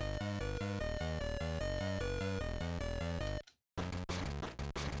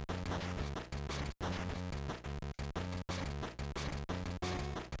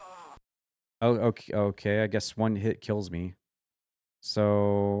 Oh, okay, okay. I guess one hit kills me.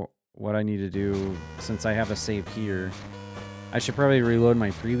 So what I need to do, since I have a save here, I should probably reload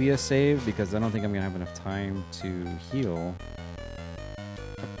my previous save because I don't think I'm going to have enough time to heal.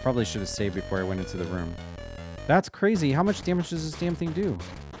 I probably should have saved before I went into the room. That's crazy. How much damage does this damn thing do?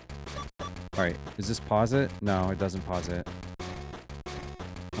 Alright, does this pause it? No, it doesn't pause it.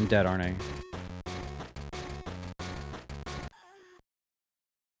 I'm dead, aren't I?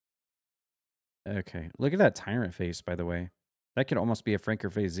 Okay, look at that tyrant face, by the way. That could almost be a Franker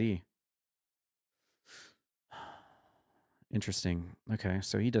Phase Z. Interesting. Okay,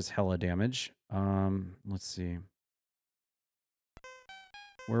 so he does hella damage. Let's see.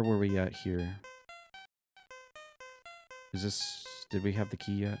 Where were we at here? Is this... Did we have the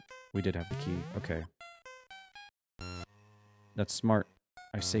key yet? We did have the key. Okay. That's smart.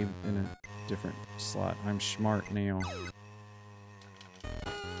 I saved in a different slot. I'm smart now.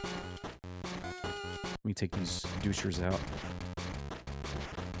 Let me take these douchers out.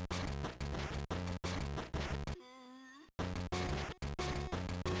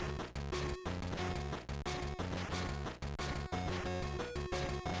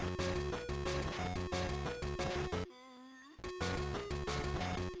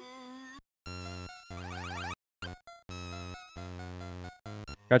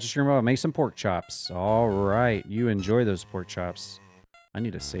 Got your stream up. Make some pork chops. All right. You enjoy those pork chops. I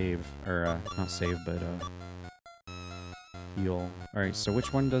need to save. Or, not save, but, heal. All right. So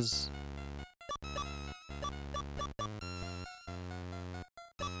which one does... I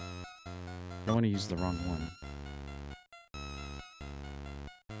don't want to use the wrong one.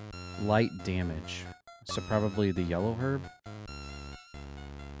 Light damage. So probably the yellow herb.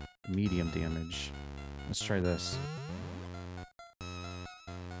 Medium damage. Let's try this.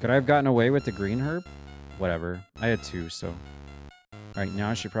 Could I have gotten away with the green herb? Whatever. I had two, so... Alright,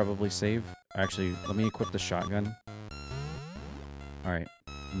 now I should probably save. Actually, let me equip the shotgun. Alright.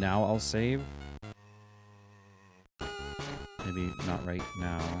 Now I'll save. Maybe not right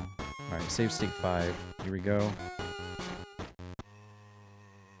now. Alright, save state 5. Here we go.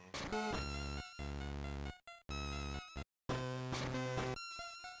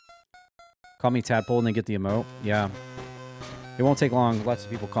 Call me Tadpole and then get the emote. Yeah. It won't take long. Lots of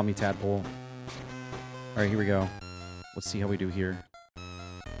people call me Tadpole. Alright, here we go. Let's see how we do here.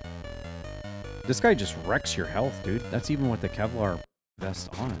 This guy just wrecks your health, dude. That's even with the Kevlar vest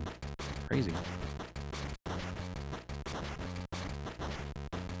on. Crazy.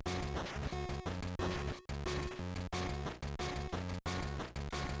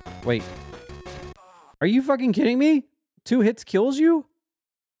 Wait. Are you fucking kidding me? 2 hits kills you?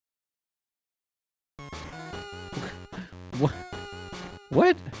 What?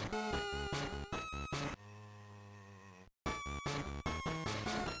 What?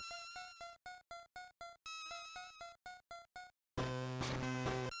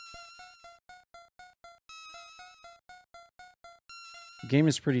 The game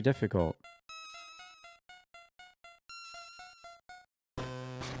is pretty difficult.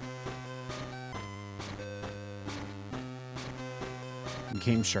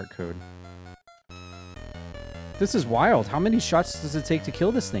 Game Shark code. This is wild. How many shots does it take to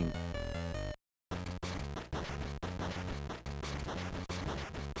kill this thing?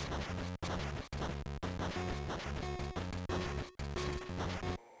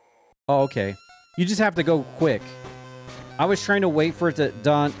 Oh, okay. You just have to go quick. I was trying to wait for it to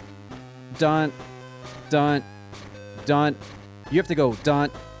dun, dun, dun, dun. You have to go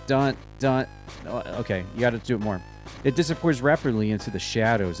dun, dun, dun. Okay, you got to do it more. It disappears rapidly into the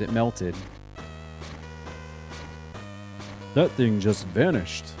shadows. It melted. That thing just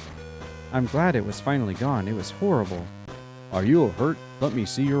vanished. I'm glad it was finally gone. It was horrible. Are you hurt? Let me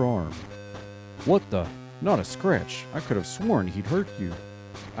see your arm. What the? Not a scratch. I could have sworn he'd hurt you.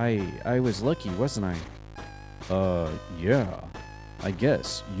 I was lucky, wasn't I? Yeah. I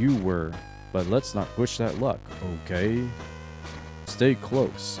guess you were. But let's not push that luck, okay? Stay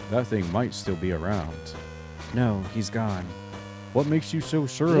close. That thing might still be around. No, he's gone. What makes you so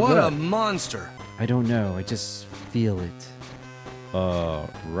sure of What that? a monster! I don't know. I just feel it.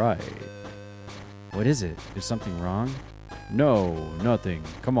 Right. What is it? Is something wrong? No, nothing.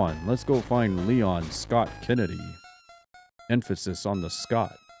 Come on, let's go find Leon Scott Kennedy. Emphasis on the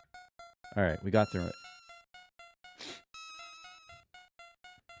Scott. All right, we got through it.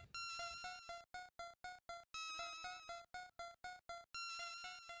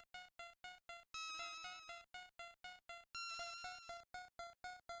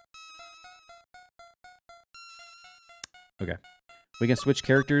 Okay. We can switch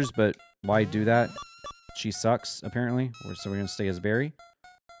characters, but why do that? She sucks, apparently. So we're going to stay as Barry.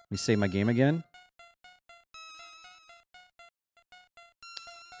 Let me save my game again.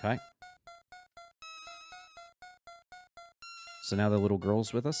 Okay. So now the little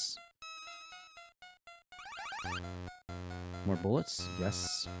girl's with us. More bullets?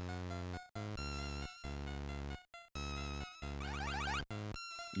 Yes.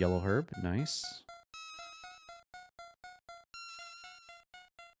 Yellow herb. Nice.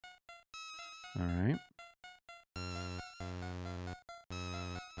 All right.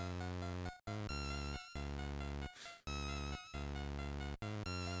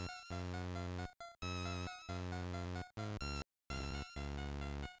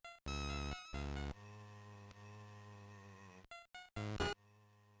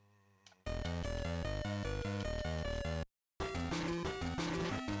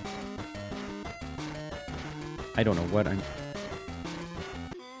 I don't know what I'm...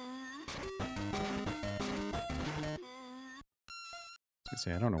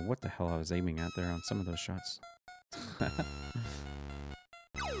 I don't know what the hell I was aiming at there on some of those shots.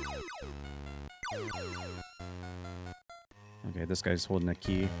 Okay, this guy's holding a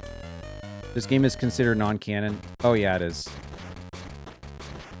key. This game is considered non-canon. Oh yeah, it is.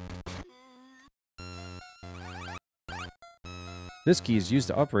 This key is used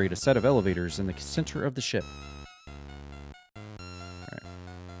to operate a set of elevators in the center of the ship. Alright.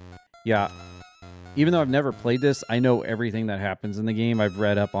 Yeah. Even though I've never played this, I know everything that happens in the game. I've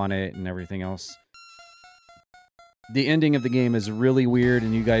read up on it and everything else. The ending of the game is really weird,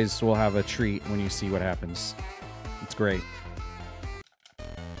 and you guys will have a treat when you see what happens. It's great.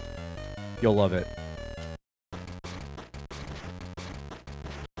 You'll love it.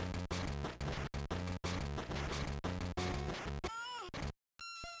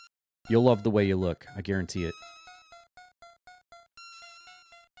 You'll love the way you look. I guarantee it.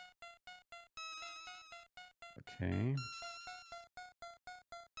 Okay.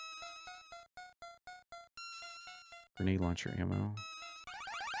 Grenade launcher ammo,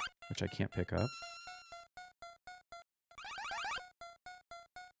 which I can't pick up.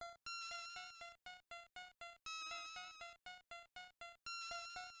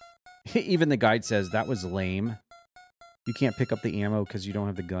 Even the guide says that was lame. You can't pick up the ammo because you don't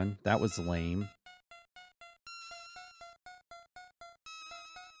have the gun. That was lame.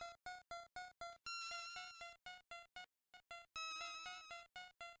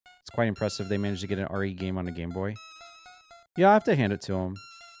 It's quite impressive they managed to get an RE game on a Game Boy. Yeah, I have to hand it to them.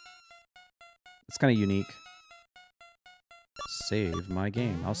 It's kind of unique. Save my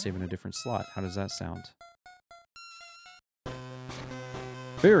game. I'll save in a different slot. How does that sound?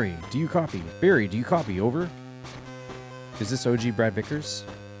 Barry, do you copy? Barry, do you copy? Over. Is this OG Brad Vickers?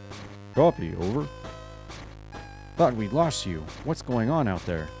 Copy, over. Thought we'd lost you. What's going on out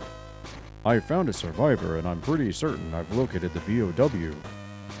there? I found a survivor, and I'm pretty certain I've located the BOW.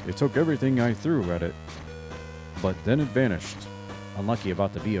 It took everything I threw at it, but then it vanished. Unlucky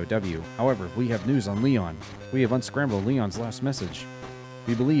about the BOW. However, we have news on Leon. We have unscrambled Leon's last message.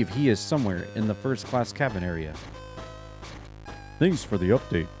 We believe he is somewhere in the first-class cabin area. Thanks for the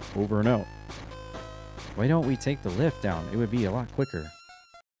update. Over and out. Why don't we take the lift down? It would be a lot quicker.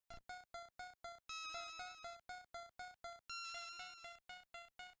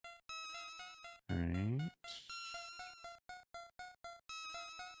 Alright.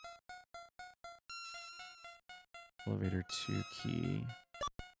 Elevator 2 key.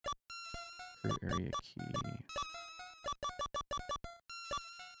 Crew area key.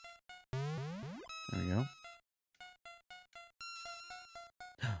 There we go.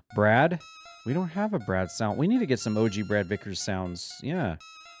 Brad? We don't have a Brad sound. We need to get some OG Brad Vickers sounds. Yeah.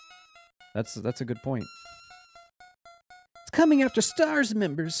 That's a good point. It's coming after STARS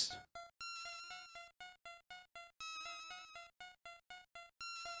members.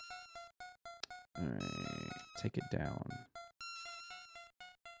 Alright. Take it down.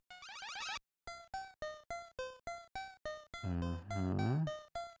 Uh-huh.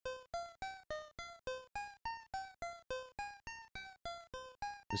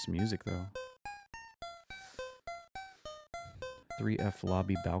 This music, though. 3F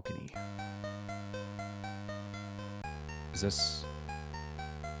lobby balcony. Is this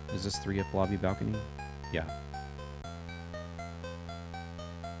 3F lobby balcony? Yeah.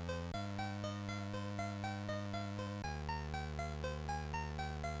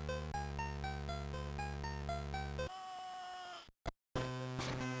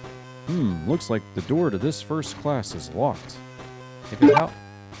 Looks like the door to this first class is locked.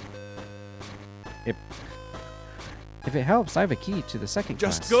 If it helps, I have a key to the second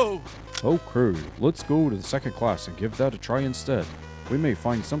class. Just go. Okay, let's go to the second class and give that a try instead. We may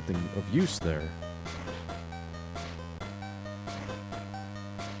find something of use there.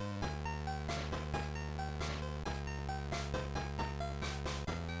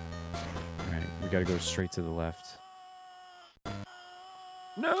 Alright, we gotta go straight to the left.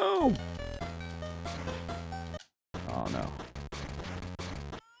 No! Oh no.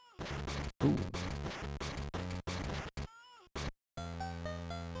 Ooh.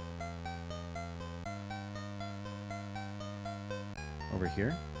 Over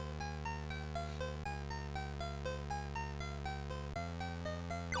here?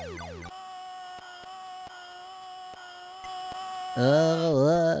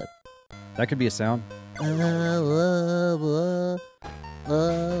 That could be a sound. Come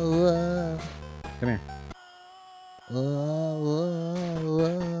here.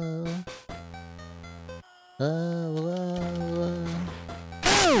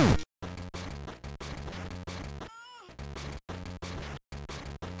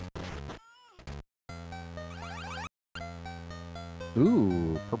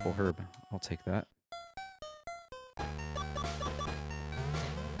 Ooh, purple herb. I'll take that.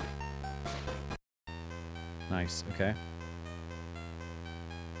 Nice, okay.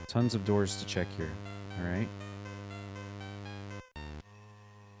 Tons of doors to check here. Alright.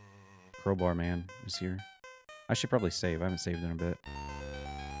 Crowbar man is here. I should probably save. I haven't saved in a bit.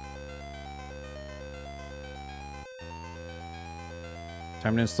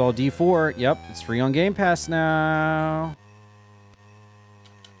 Time to install D4. Yep, it's free on Game Pass now.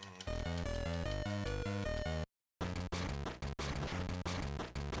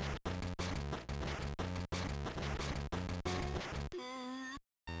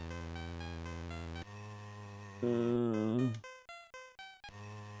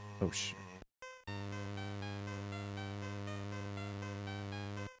 Oh, shit.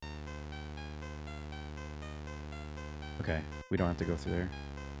 Okay, we don't have to go through there.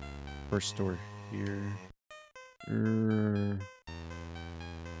 First door here.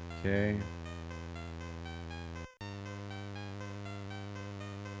 Okay.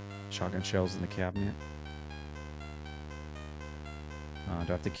 Shotgun shells in the cabinet. Do I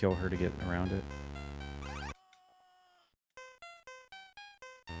have to kill her to get around it?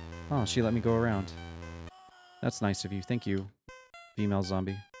 Oh, she let me go around. That's nice of you. Thank you, female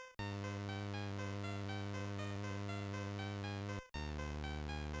zombie.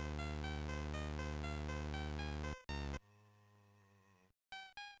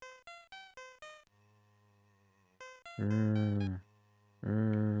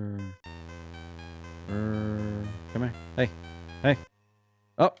 Come here. Hey. Hey.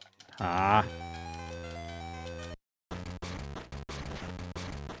 Oh. Ah.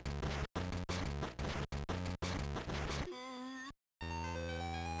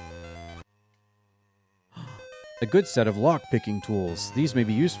 A good set of lock-picking tools. These may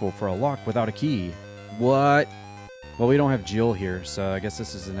be useful for a lock without a key. What? Well, we don't have Jill here, so I guess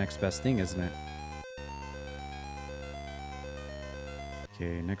this is the next best thing, isn't it?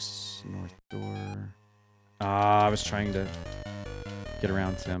 Okay, next north door. Ah, I was trying to get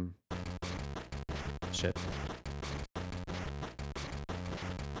around him. Shit.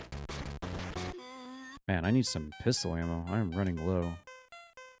 Man, I need some pistol ammo. I am running low.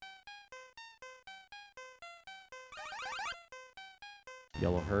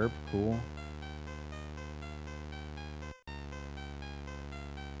 Yellow herb, cool.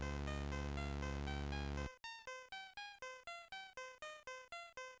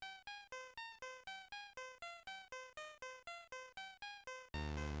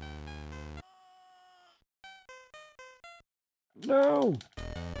 No!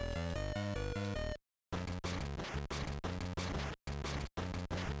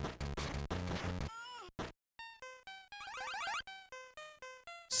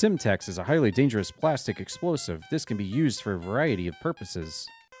 Simtex is a highly dangerous plastic explosive. This can be used for a variety of purposes.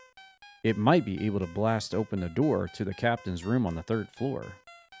 It might be able to blast open the door to the captain's room on the 3rd floor.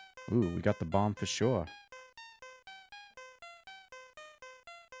 Ooh, we got the bomb for sure.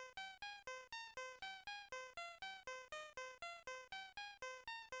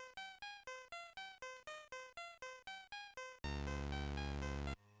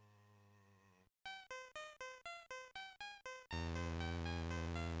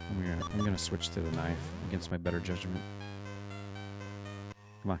 I'm gonna switch to the knife against my better judgment.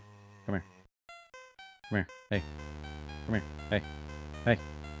 Come on. Come here. Come here. Hey. Come here. Hey. Hey.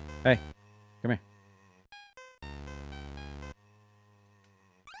 Hey. Come here.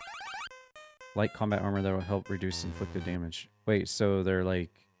 Light combat armor that will help reduce inflicted damage. Wait, so they're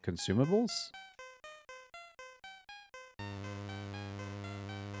like consumables?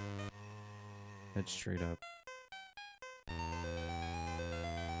 Head straight up.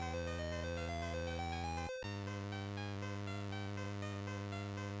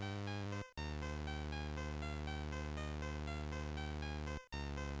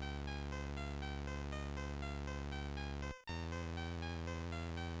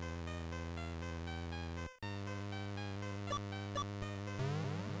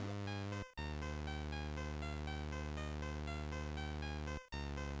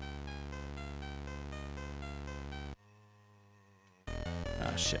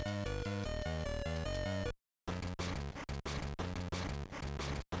 Ah, shit.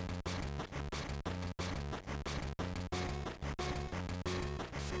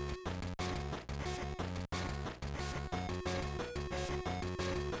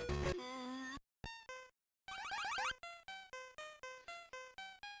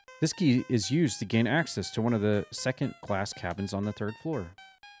 This key is used to gain access to one of the second-class cabins on the 3rd floor.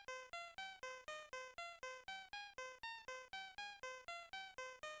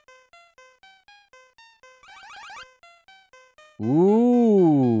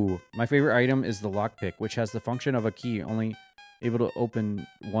 Ooh! My favorite item is the lockpick, which has the function of a key, only able to open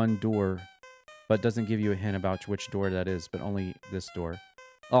one door, but doesn't give you a hint about which door that is, but only this door.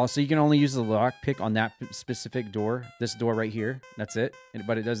 Oh, so you can only use the lockpick on that specific door, this door right here. That's it,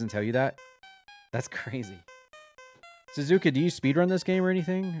 but it doesn't tell you that? That's crazy. Suzuka, do you speedrun this game or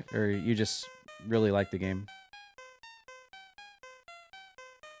anything? Or you just really like the game?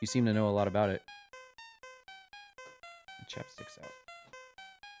 You seem to know a lot about it. Chapstick's out.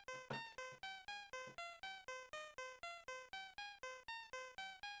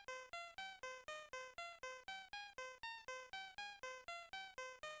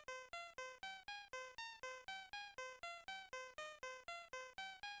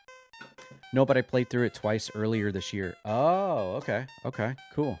 No, but I played through it twice earlier this year. Oh, okay. Okay,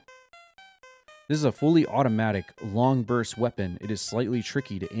 cool. This is a fully automatic, long burst weapon. It is slightly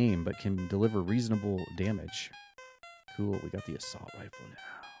tricky to aim, but can deliver reasonable damage. Cool, we got the assault rifle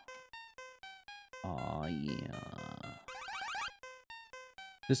now. Aw, yeah.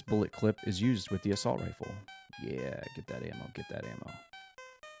 This bullet clip is used with the assault rifle. Yeah, get that ammo, get that ammo.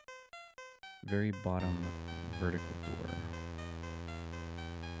 Very bottom vertical door.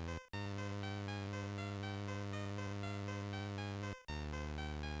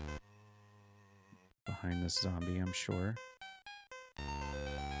 Behind this zombie, I'm sure.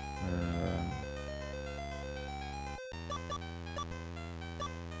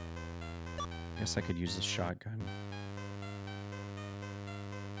 Guess I could use the shotgun.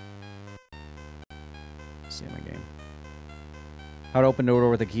 See my game. How to open the door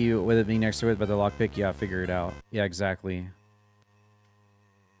with a key with it being next to it, but the lockpick, yeah, figure it out. Yeah, exactly.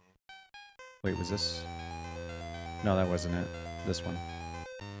 Wait, was this? No, that wasn't it. This one.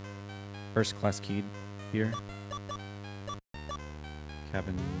 First class keyed here.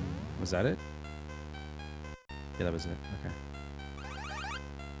 Cabin. Was that it? Yeah, that was it. Okay.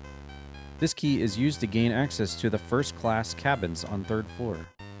 This key is used to gain access to the first class cabins on 3rd floor.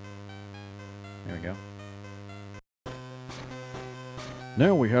 There we go.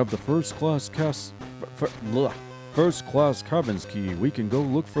 Now we have the first class cabins key. We can go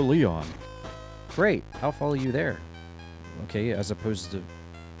look for Leon. Great. I'll follow you there. Okay, as opposed to...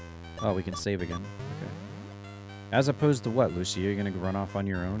 Oh, we can save again. Okay. As opposed to what, Lucy? Are you going to run off on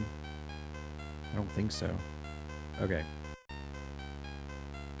your own? I don't think so. Okay.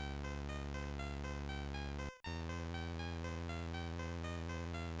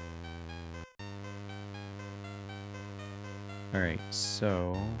 Alright,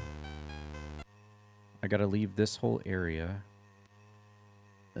 so... I gotta leave this whole area.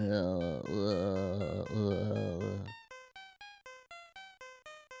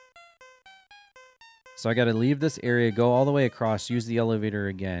 So I gotta leave this area, go all the way across, use the elevator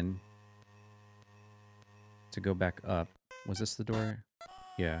again to go back up. Was this the door?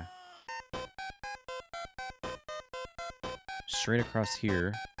 Yeah. Straight across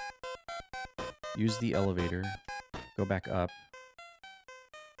here. Use the elevator. Go back up.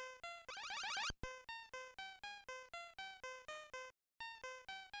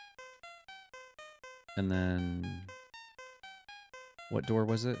 And then... What door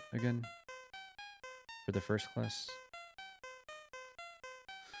was it again? For the first class?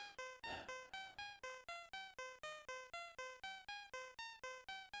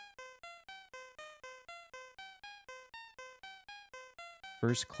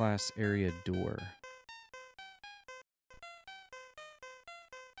 First class area door.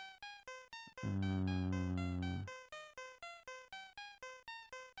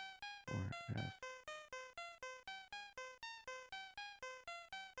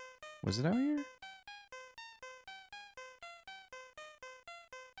 Was it out here?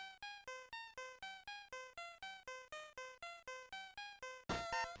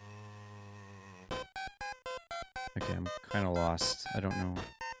 Okay, I'm kind of lost. I don't know.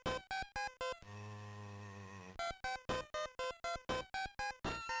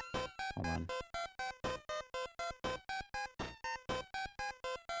 Hold on.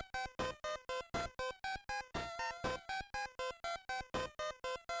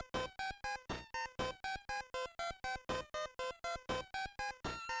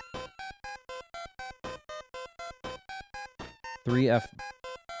 "3F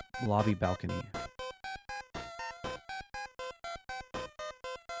lobby balcony."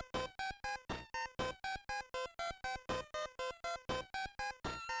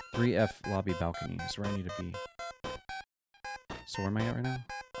 "3F lobby balcony" is where I need to be. So where am I at right now?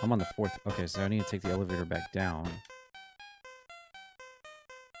 I'm on the 4th. Okay, so I need to take the elevator back down.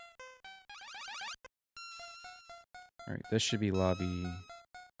 Alright, this should be lobby.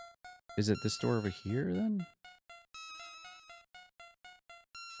 Is it this door over here then?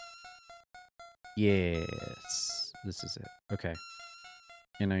 Yes. This is it. Okay.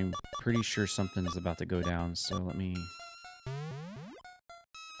 And I'm pretty sure something's about to go down, so let me...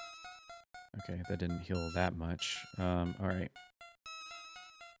 Okay, that didn't heal that much. Alright.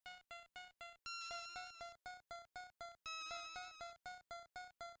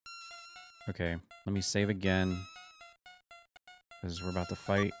 Okay, let me save again. Because we're about to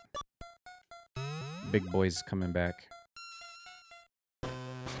fight. Big boy's coming back.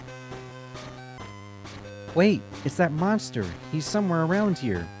 Wait, it's that monster. He's somewhere around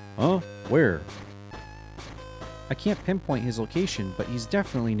here. Huh? Where? I can't pinpoint his location, but he's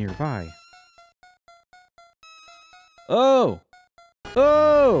definitely nearby. Oh!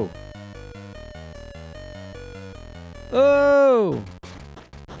 Oh! Oh!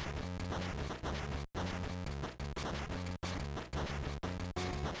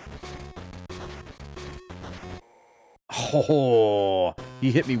 Oh!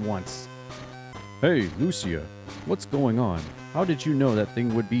 He hit me once. Hey, Lucia. What's going on? How did you know that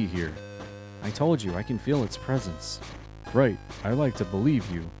thing would be here? I told you, I can feel its presence. Right, I like to believe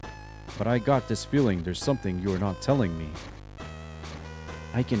you. But I got this feeling there's something you're not telling me.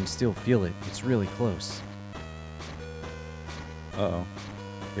 I can still feel it. It's really close. Uh-oh.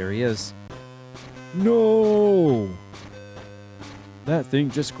 There he is. No! That thing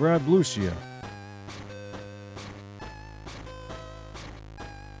just grabbed Lucia.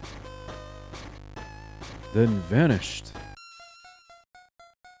 Then vanished.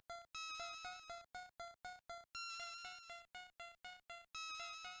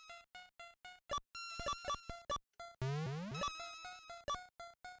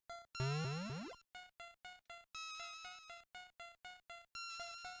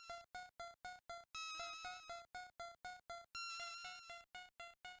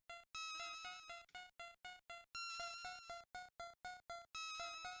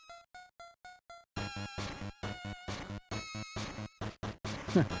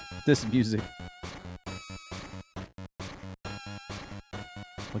 This music.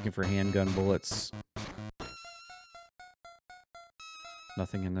 Looking for handgun bullets.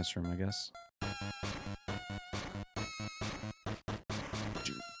 Nothing in this room, I guess.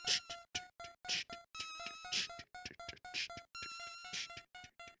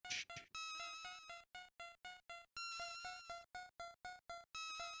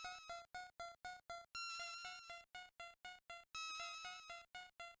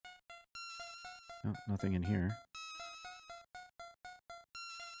 Oh, nothing in here.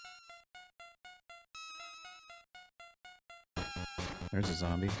 There's a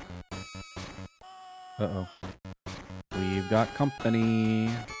zombie. Uh-oh. We've got company.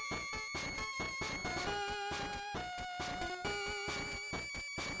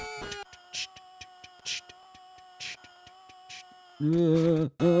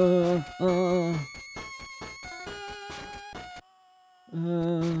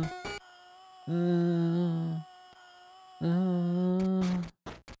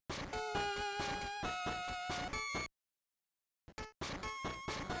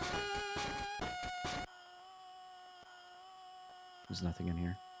 There's nothing in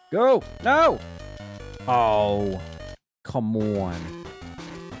here. Go! No! Oh, come on.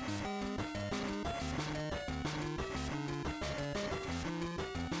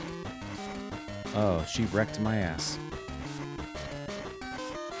 Oh, she wrecked my ass.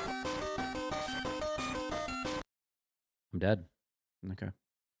 dead. Okay.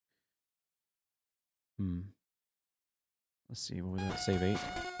 Let's see. What was that? Save 8.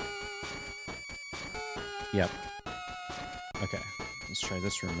 Yep. Okay. Let's try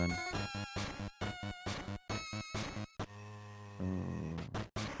this room then.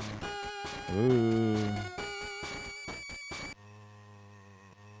 Ooh.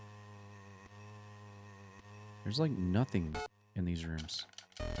 There's like nothing in these rooms.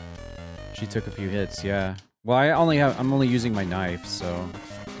 She took a few hits, yeah. Well, I'm only using my knife, so.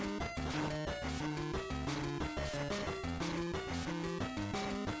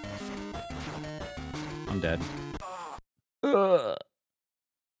 I'm dead. Ugh.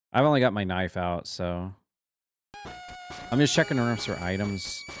 I've only got my knife out, so. I'm just checking the rooms for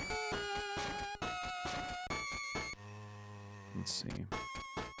items. Let's see. Come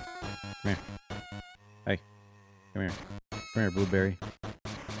here. Hey. Come here. Come here, Blueberry.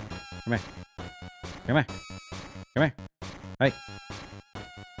 Come here. Come here. Come here. Hey.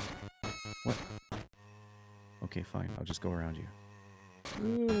 What? Okay, fine. I'll just go around you.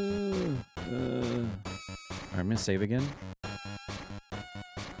 Alright, I'm gonna save again.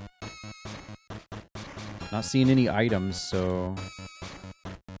 Not seeing any items, so...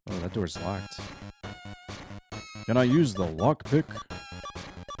 Oh, that door's locked. Can I use the lockpick?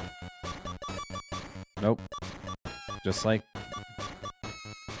 Nope. Just like...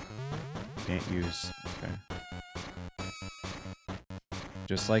 Can't use. Okay.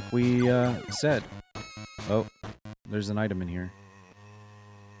 Just like we said. Oh, there's an item in here.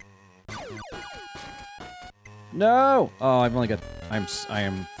 No! Oh, I've only got... I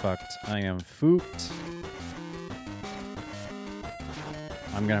am fucked. I am fooked.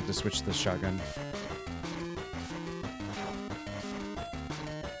 I'm gonna have to switch to the shotgun.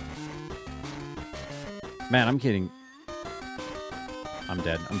 Man, I'm kidding. I'm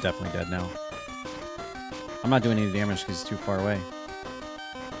dead. I'm definitely dead now. I'm not doing any damage because it's too far away.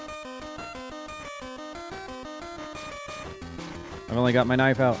 I've only got my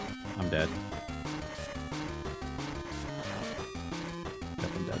knife out. I'm dead. Yep,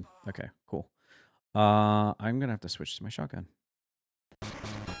 I'm dead. Okay, cool. I'm gonna have to switch to my shotgun.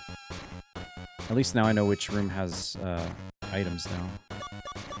 At least now I know which room has items now.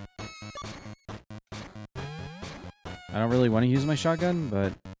 I don't really want to use my shotgun,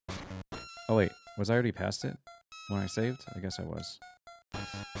 but... Oh wait, was I already past it when I saved? I guess I was.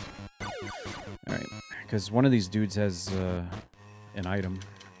 Alright, because one of these dudes has an item.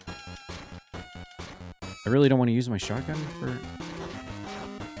 I really don't want to use my shotgun for...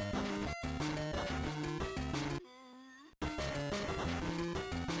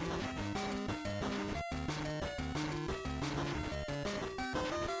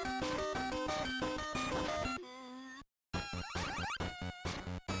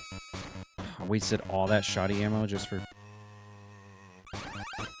 I wasted all that shoddy ammo just for...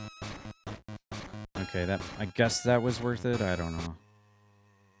 Okay, that... I guess that was worth it? I don't know.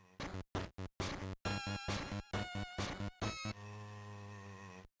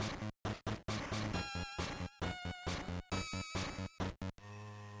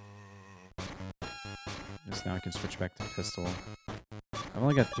 Guess now I can switch back to pistol. I've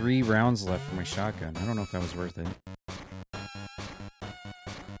only got 3 rounds left for my shotgun. I don't know if that was worth it.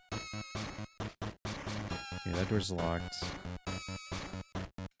 Okay, that door's locked.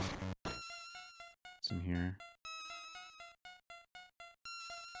 What's in here?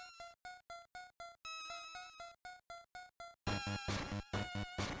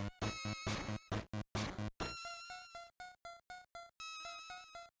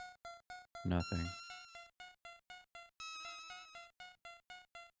 Nothing.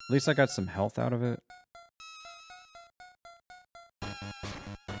 At least I got some health out of it.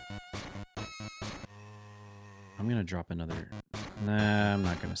 I'm gonna drop another... Nah, I'm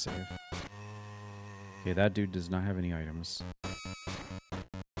not gonna save. Okay, that dude does not have any items.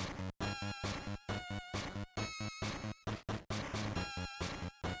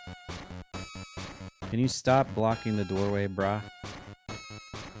 Can you stop blocking the doorway, brah?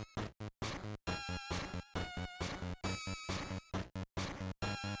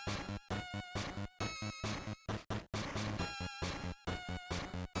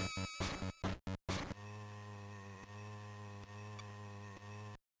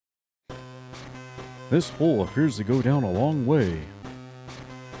 This hole appears to go down a long way.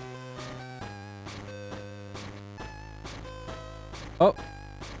 Oh!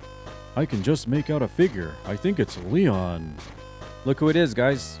 I can just make out a figure. I think it's Leon. Look who it is,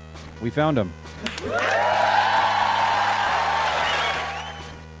 guys. We found him.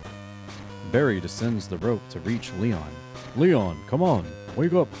 Barry descends the rope to reach Leon. Leon, come on,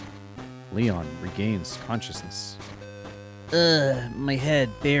 wake up. Leon regains consciousness. My head.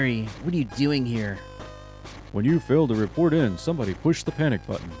 Barry, what are you doing here? When you failed to report in, somebody pushed the panic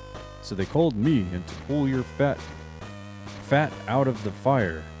button. So they called me in to pull your fat out of the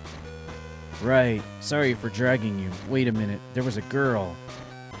fire. Right. Sorry for dragging you. Wait a minute. There was a girl.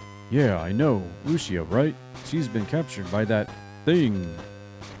 Yeah, I know. Lucia, right? She's been captured by that thing.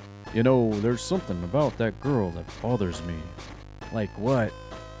 You know, there's something about that girl that bothers me. Like what?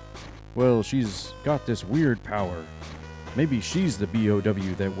 Well, she's got this weird power. Maybe she's the BOW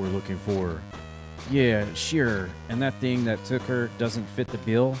that we're looking for. Yeah, sure. And that thing that took her doesn't fit the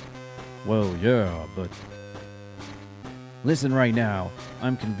bill? Well, yeah, but... Listen right now.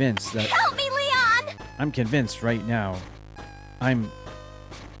 I'm convinced that... Help me, Leon! I'm convinced right now. I'm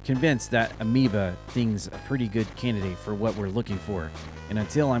convinced that Amoeba thing's a pretty good candidate for what we're looking for. And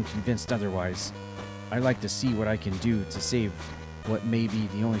until I'm convinced otherwise, I'd like to see what I can do to save what may be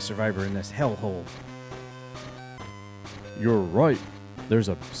the only survivor in this hellhole. You're right. There's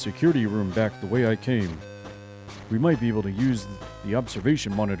a security room back the way I came. We might be able to use the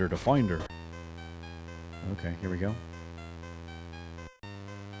observation monitor to find her. Okay, here we go.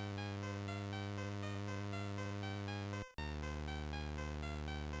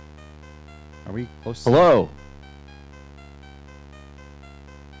 Are we close? Hello?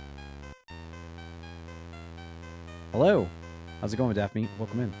 Hello. How's it going, Daphne?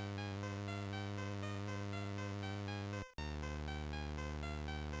 Welcome in.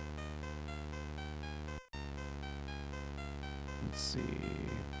 Let's see.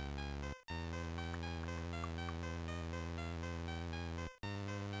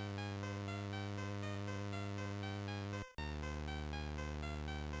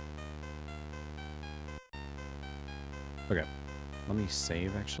 Okay. Let me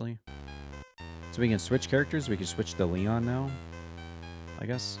save, actually. So we can switch characters. We can switch to Leon now, I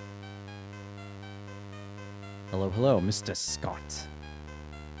guess. Hello, hello, Mr. Scott.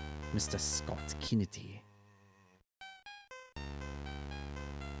 Mr. Scott Kennedy.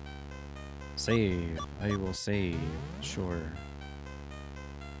 Save. I will save. Sure.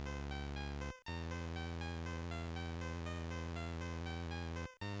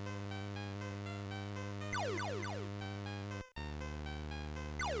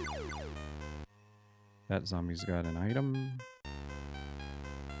 That zombie's got an item.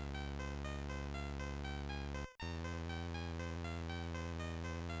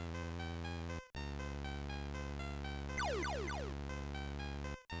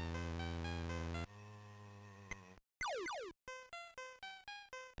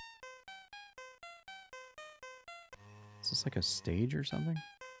 Is this like a stage or something?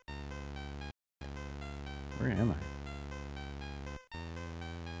 Where am I?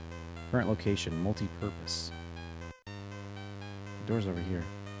 Current location, multi-purpose. Doors over here.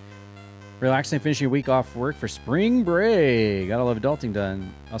 Relaxing, finishing a week off work for spring break. Got a lot of adulting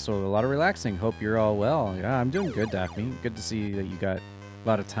done. Also, a lot of relaxing. Hope you're all well. Yeah, I'm doing good, Daphne. Good to see that you got a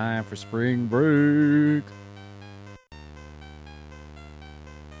lot of time for spring break.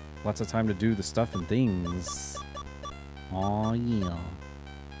 Lots of time to do the stuff and things. Aw, yeah.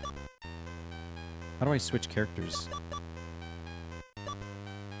 How do I switch characters?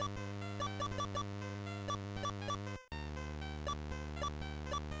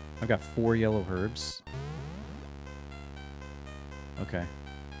 I've got 4 yellow herbs. Okay.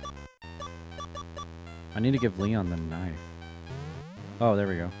 I need to give Leon the knife. Oh, there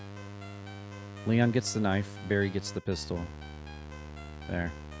we go. Leon gets the knife. Barry gets the pistol.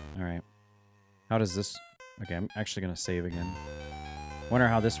 There. Alright. How does this... Okay, I'm actually going to save again. Wonder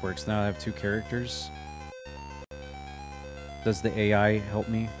how this works. Now I have 2 characters. Does the AI help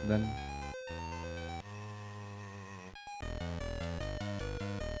me then?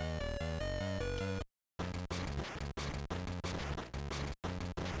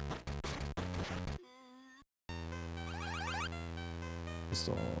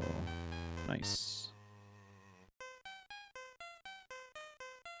 Pistol. Nice.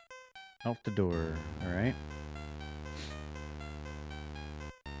 Out the door. Alright.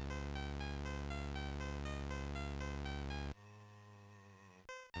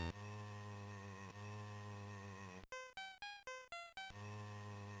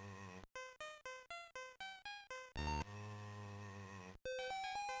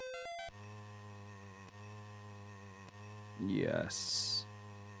 Yes.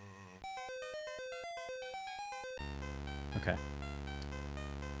 Okay.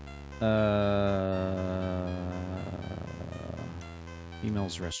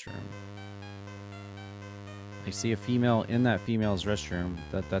 Female's restroom. I see a female in that female's restroom.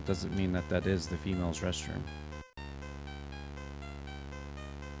 That doesn't mean that that is the female's restroom.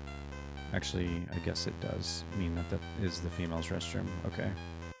 Actually, I guess it does mean that that is the female's restroom. Okay.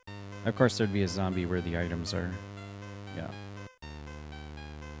 Of course, there'd be a zombie where the items are. Yeah.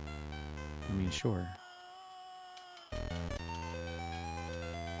 I mean, sure.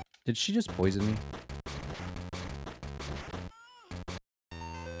 Did she just poison me?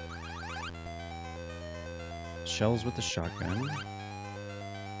 Shells with the shotgun.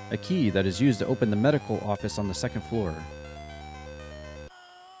 A key that is used to open the medical office on the second floor.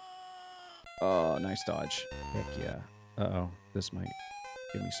 Oh, nice dodge. Heck yeah. Uh-oh. This might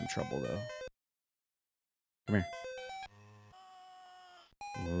give me some trouble, though. Come here.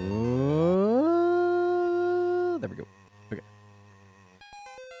 Whoa. There we go. Okay.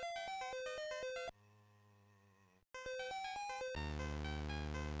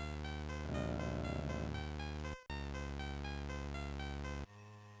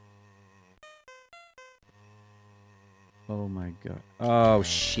 Oh my god. Oh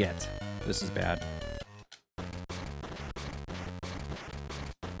shit. This is bad.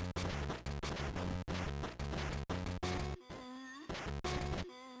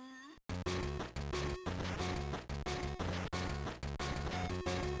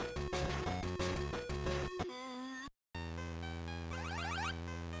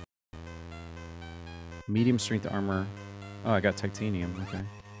 Medium strength armor. Oh, I got titanium. Okay.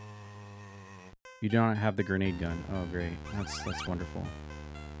 You do not have the grenade gun. Oh, great. That's wonderful.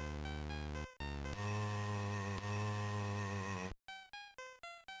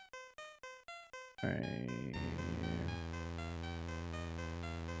 Alright.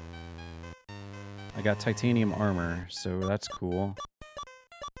 I got titanium armor, so that's cool.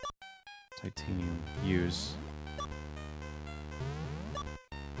 Titanium use.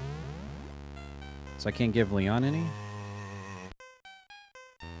 So I can't give Leon any?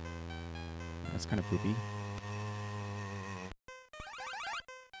 That's kind of poopy.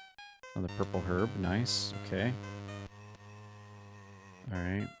 Oh, the purple herb. Nice. Okay.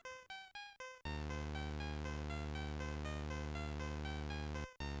 Alright.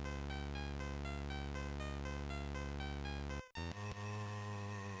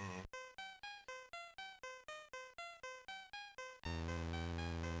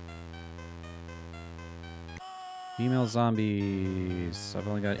 Female zombies. I've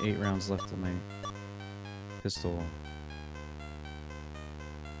only got 8 rounds left in my pistol.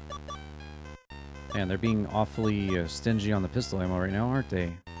 Man, they're being awfully stingy on the pistol ammo right now, aren't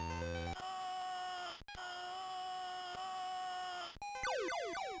they?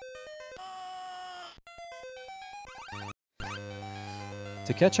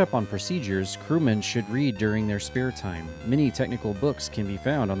 To catch up on procedures, crewmen should read during their spare time. Many technical books can be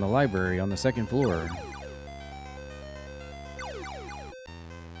found on the library on the second floor.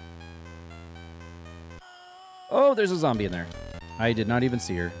 Oh, there's a zombie in there. I did not even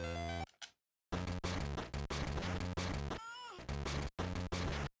see her.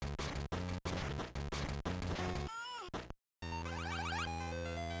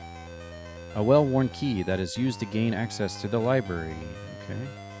 A well-worn key that is used to gain access to the library. Okay.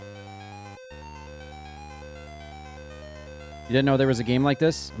 You didn't know there was a game like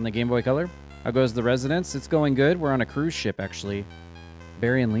this on the Game Boy Color? How goes the residence? It's going good. We're on a cruise ship, actually.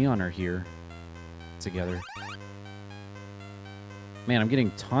 Barry and Leon are here together. Man, I'm getting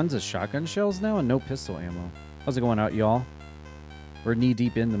tons of shotgun shells now and no pistol ammo. How's it going out, y'all? We're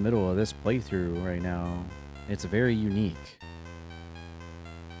knee-deep in the middle of this playthrough right now. It's very unique.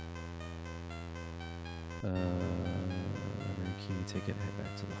 Can you take it, head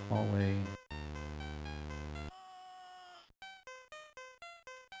back to the hallway?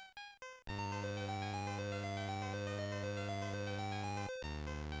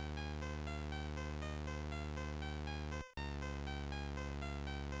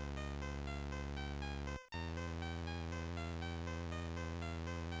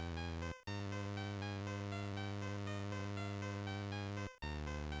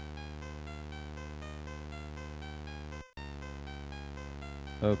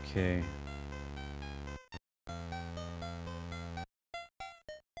 Okay.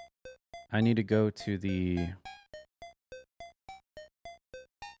 I need to go to the...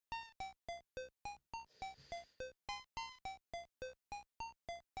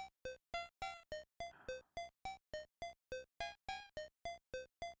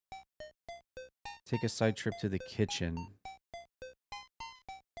 Take a side trip to the kitchen.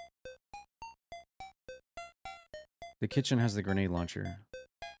 The kitchen has the grenade launcher.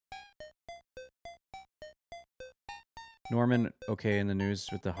 Norman, okay, in the news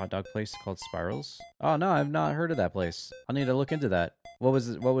with the hot dog place called Spirals. Oh no, I've not heard of that place. I need to look into that. What was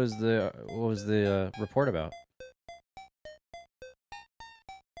the report about?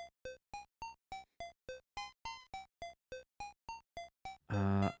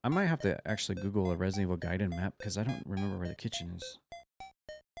 I might have to actually Google a Resident Evil Gaiden map because I don't remember where the kitchen is.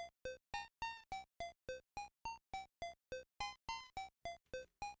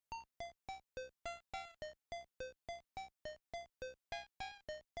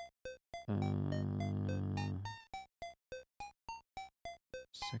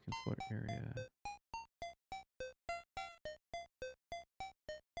 Second floor area.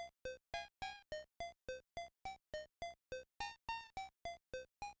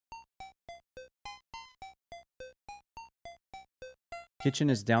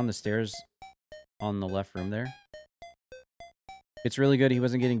 Kitchen is down the stairs on the left room there. It's really good. He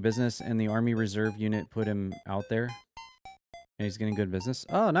wasn't getting business, and the Army Reserve unit put him out there. And he's getting good business.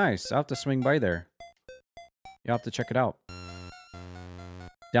 Oh, nice. I'll have to swing by there. You'll have to check it out.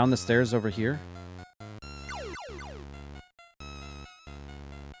 Down the stairs over here.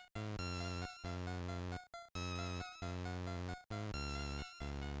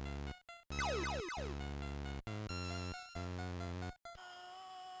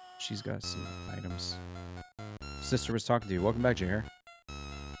 She's got some items. Sister was talking to you. Welcome back, Jair.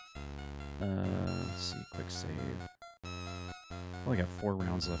 Let's see. Quick save. Only got 4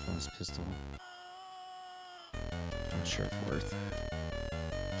 rounds left on this pistol. Not sure it's worth.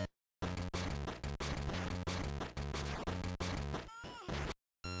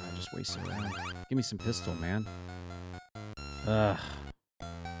 I just wasted around. Give me some pistol, man. Ugh.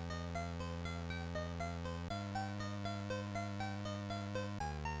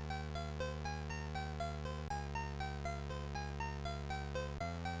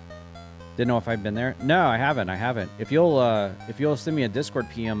 Didn't know if I'd been there. No, I haven't. I haven't. If you'll send me a Discord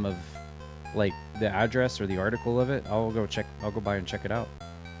PM of like the address or the article of it, I'll go by and check it out.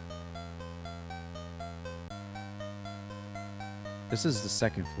 This is the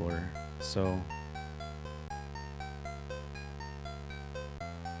second floor, so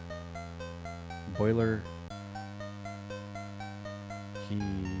boiler key.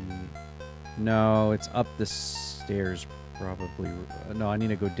 No, it's up the stairs. Probably. No, I need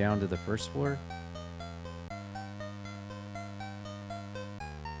to go down to the first floor.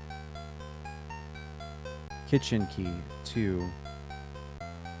 Kitchen key, 2.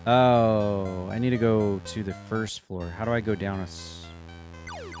 Oh, I need to go to the first floor. How do I go down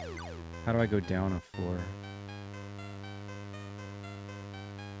How do I go down a floor?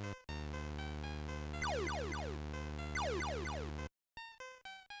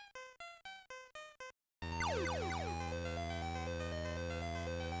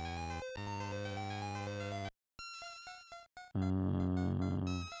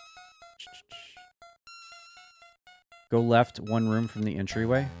 Go left 1 room from the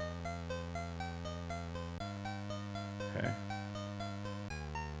entryway. Okay.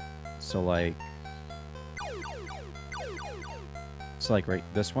 So like right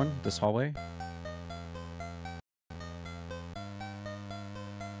this one, this hallway.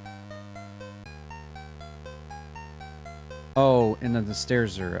 Oh, and then the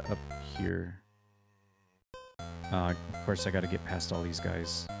stairs are up here. Of course I gotta get past all these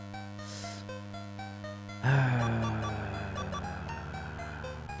guys.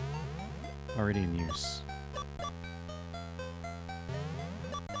 Already in use.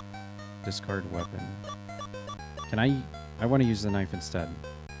 Discard weapon. Can I want to use the knife instead.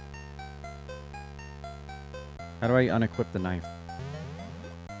 How do I unequip the knife?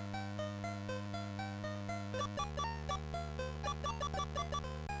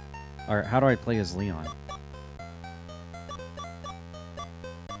 Alright, how do I play as Leon?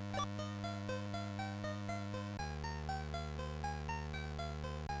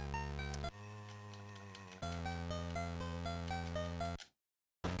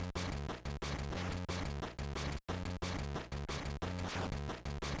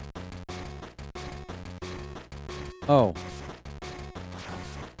 Oh.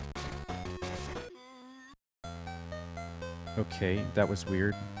 Okay, that was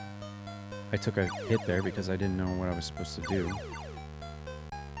weird. I took a hit there because I didn't know what I was supposed to do.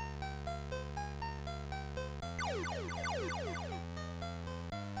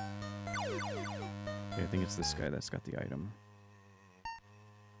 Okay, I think it's this guy that's got the item.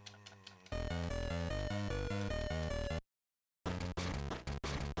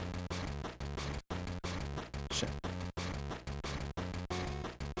 Shit.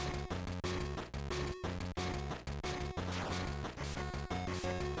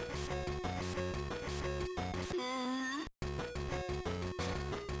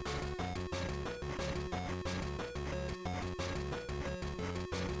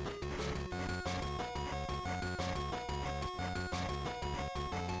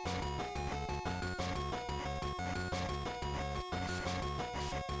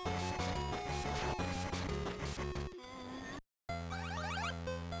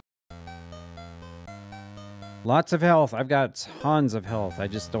 Lots of health. I've got tons of health. I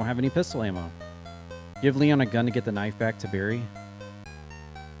just don't have any pistol ammo. Give Leon a gun to get the knife back to Barry.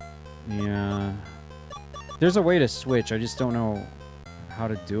 Yeah. There's a way to switch. I just don't know how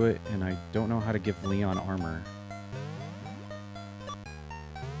to do it, and I don't know how to give Leon armor.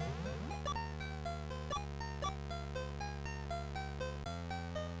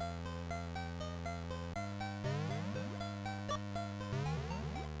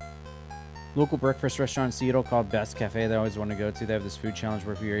 Local breakfast restaurant in Seattle called Best Cafe that I always want to go to. They have this food challenge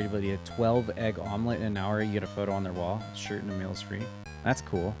where if you're able to eat a 12 egg omelet in an hour, you get a photo on their wall. Shirt and a meal is free. That's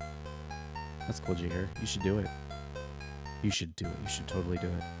cool. That's cool, Jihir. You should do it. You should do it. You should totally do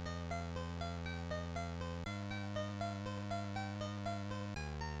it.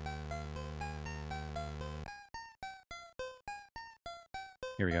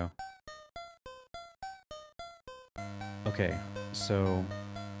 Here we go. Okay, so...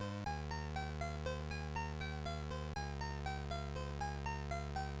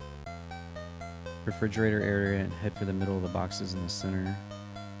 refrigerator area and head for the middle of the boxes in the center.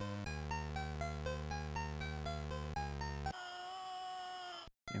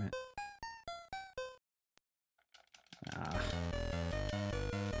 Damn it. Ah.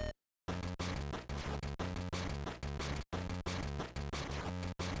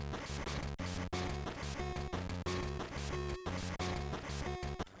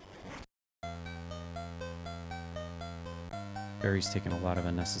 Barry's taking a lot of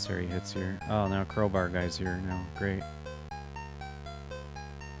unnecessary hits here. Oh, now Crowbar guy's here now. Great.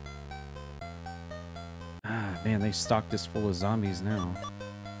 Ah, man, they stocked this full of zombies now.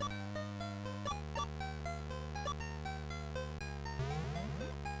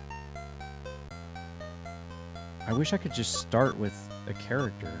 I wish I could just start with a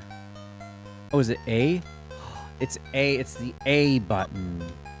character. Oh, is it A? It's A. It's the A button.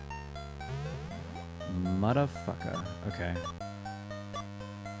 Motherfucker. Okay.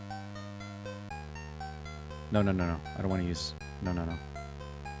 No. I don't want to use... No.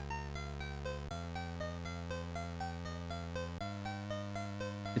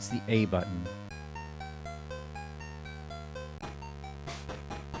 It's the A button.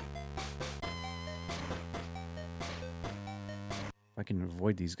 If I can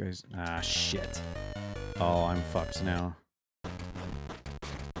avoid these guys... Ah, shit. Oh, I'm fucked now.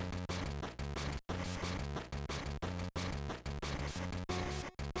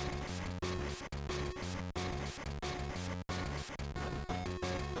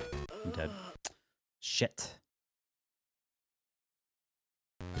 I'm dead. Shit.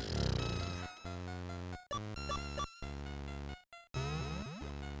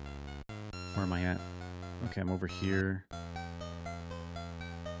 Where am I at? Okay, I'm over here.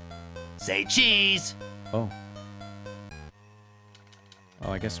 Say cheese! Oh.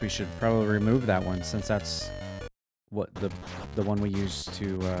 Oh, I guess we should probably remove that one since that's what the one we use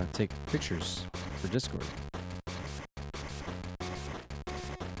to take pictures for Discord.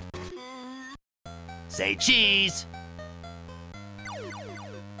 Say cheese!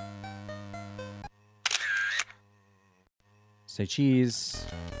 Say cheese.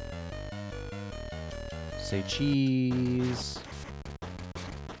 Say cheese.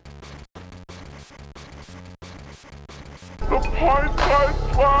 The pie-sized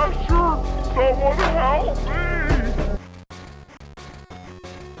slasher! Someone help me!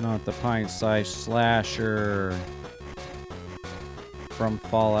 Not the pint-sized slasher from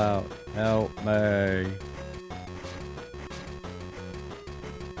Fallout. Help me.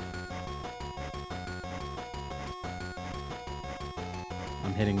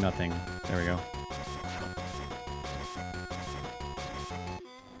 I'm hitting nothing. There we go.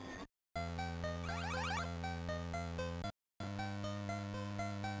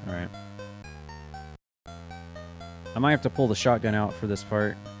 Alright. I might have to pull the shotgun out for this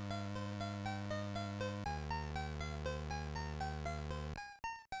part.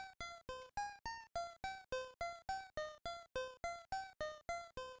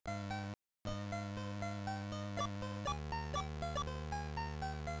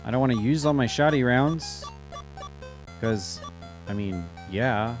 I don't want to use all my shoddy rounds. Because, I mean,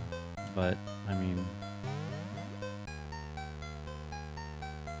 yeah. But, I mean...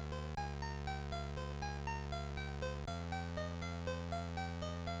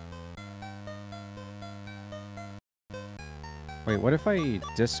 Wait, what if I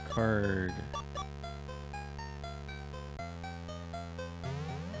discard...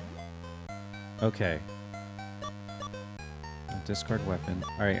 Okay. Discard weapon.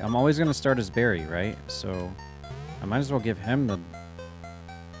 Alright, I'm always going to start as Barry, right? So, I might as well give him the...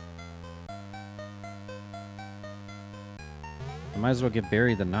 I might as well give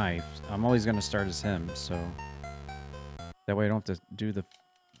Barry the knife. I'm always going to start as him, so... That way I don't have to do the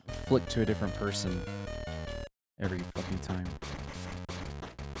flick to a different person every fucking time.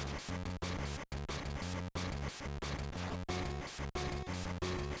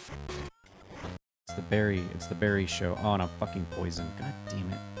 It's the berry show. Oh, and I'm fucking poisoned. God damn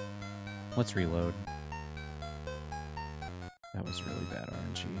it. Let's reload. That was really bad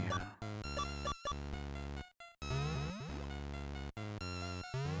RNG.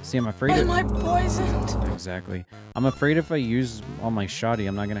 See, I'm afraid Am I poisoned? Exactly. I'm afraid if I use all my shoddy,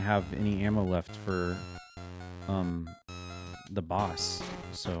 I'm not gonna have any ammo left for the boss.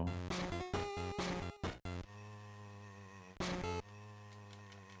 So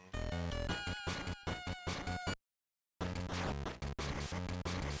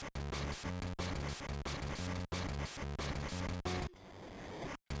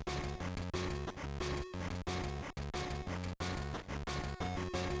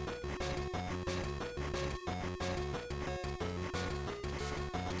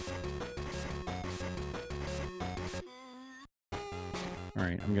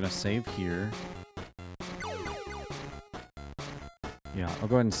alright, I'm gonna save here. Yeah, I'll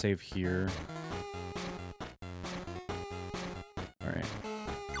go ahead and save here. Alright.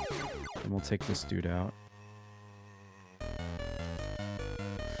 And we'll take this dude out.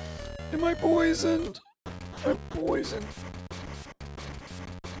 Am I poisoned? I'm poisoned.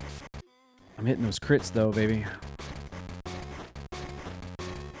 I'm hitting those crits though, baby.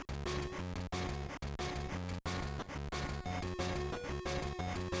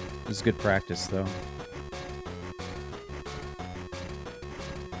 This is good practice though.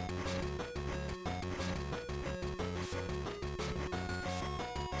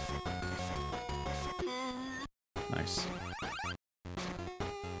 Nice.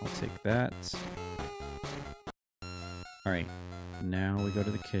 I'll take that. Alright, now we go to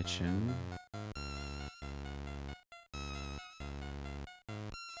the kitchen.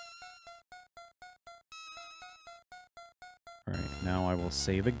 Alright, now I will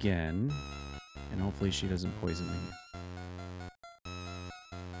save again. And hopefully she doesn't poison me.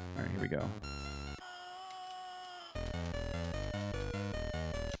 Alright, here we go.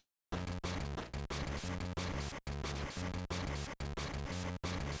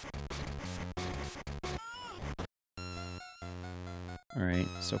 Alright,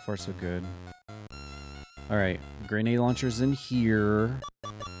 so far so good. Alright, grenade launcher's in here.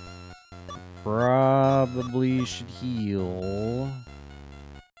 Probably should heal.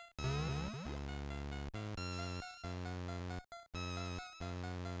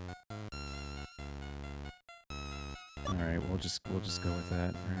 Alright, we'll just go with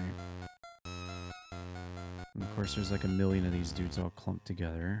that, alright. And of course there's like a million of these dudes all clumped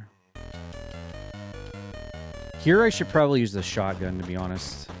together. Here I should probably use the shotgun, to be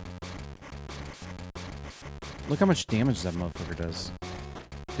honest. Look how much damage that motherfucker does.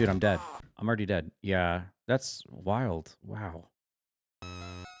 Dude, I'm dead. I'm already dead. Yeah, that's wild. Wow.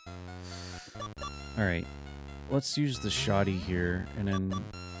 Alright. Let's use the shoddy here, and then...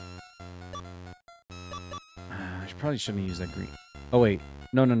 I probably shouldn't use that green... Oh, wait.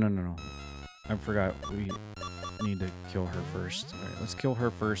 No. I forgot. We need to kill her first. Alright, let's kill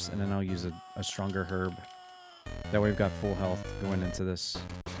her first, and then I'll use a stronger herb. That way we've got full health going into this.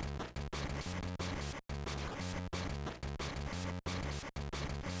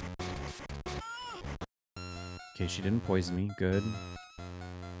 Okay, she didn't poison me. Good.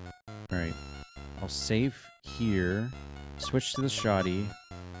 Alright. I'll save here. Switch to the shoddy.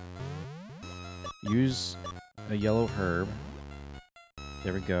 Use a yellow herb.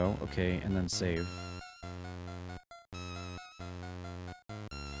 There we go. Okay, and then save.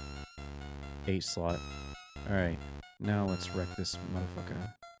 8 slot. Alright, now let's wreck this motherfucker.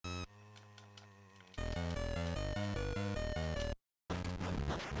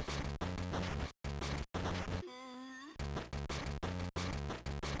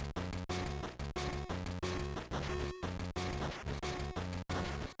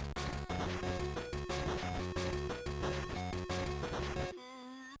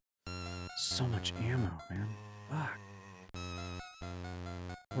 So much ammo, man. Fuck.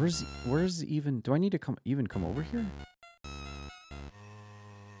 Where's even... Do I need to come over here?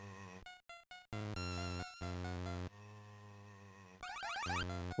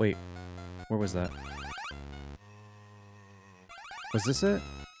 Wait. Where was that? Was this it?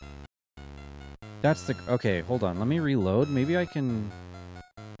 That's the... Okay, hold on. Let me reload. Maybe I can...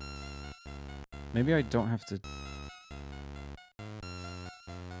 Maybe I don't have to...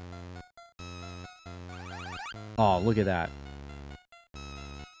 Oh, look at that.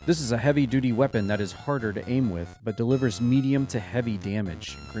 This is a heavy-duty weapon that is harder to aim with, but delivers medium to heavy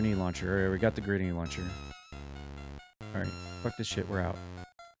damage. Grenade launcher. Alright, we got the grenade launcher. Alright, fuck this shit, we're out.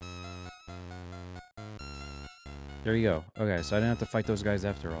 There you go. Okay, so I didn't have to fight those guys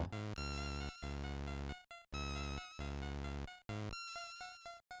after all.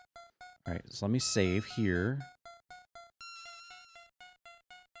 Alright, so let me save here.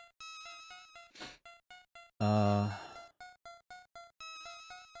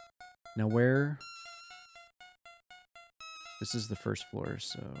 Now where... This is the first floor,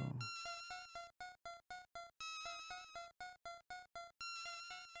 so...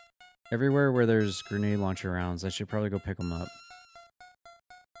 Everywhere where there's grenade launcher rounds, I should probably go pick them up.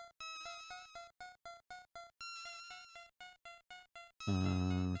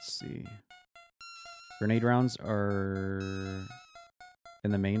 Let's see. Grenade rounds are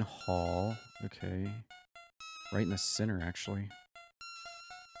in the main hall. Okay. Right in the center, actually.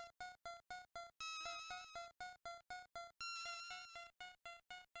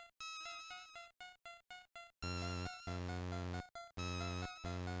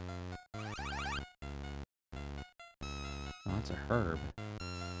 Oh, that's a herb.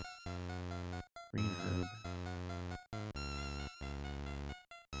 Green herb.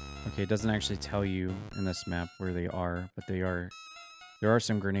 Okay, it doesn't actually tell you in this map where they are, but they are... There are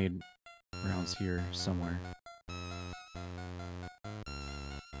some grenade rounds here somewhere.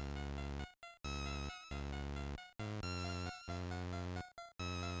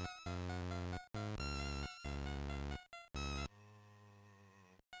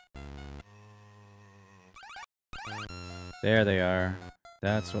 There they are.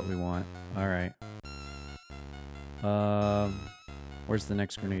 That's what we want. Alright. Where's the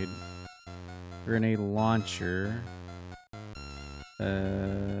next grenade? Grenade launcher. Lock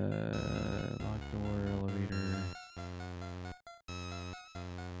door, elevator.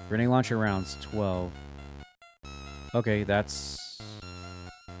 Grenade launcher rounds, 12. Okay, that's...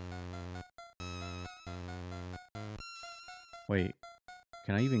 Wait.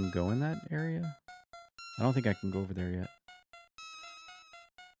 Can I even go in that area? I don't think I can go over there yet.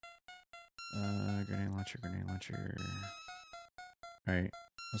 Grenade launcher, grenade launcher. Alright,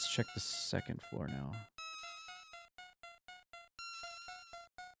 let's check the second floor now.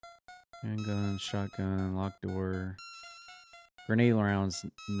 Handgun, shotgun, locked door. Grenade rounds,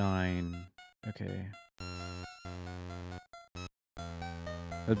 9. Okay.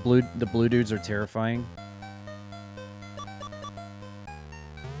 The blue dudes are terrifying.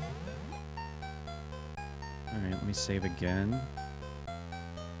 Alright, let me save again.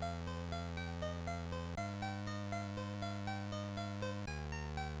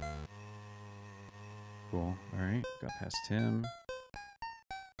 Cool. Alright, got past him.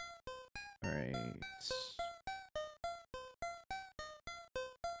 Alright.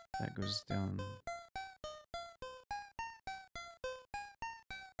 That goes down.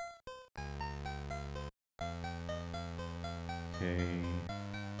 Okay.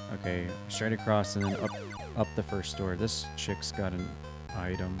 Okay, straight across and then up the first door. This chick's got an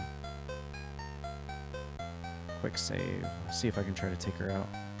item. Quick save. See if I can try to take her out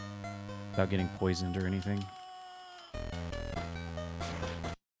without getting poisoned or anything.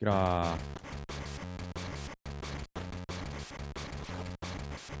 Get off.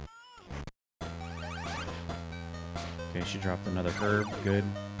 Okay, she dropped another herb. Good.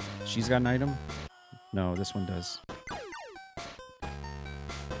 She's got an item? No, this one does.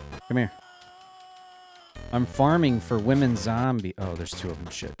 Come here. I'm farming for women zombie. Oh, there's 2 of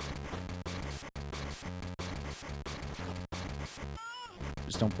them. Shit.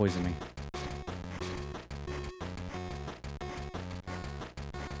 Just don't poison me.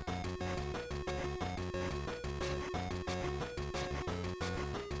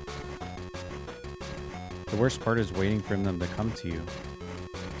 The worst part is waiting for them to come to you.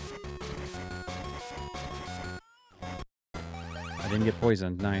 I didn't get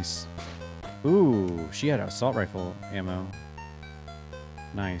poisoned. Nice. Ooh, she had assault rifle ammo.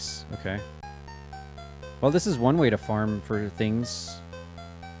 Nice. Okay. Well, this is one way to farm for things.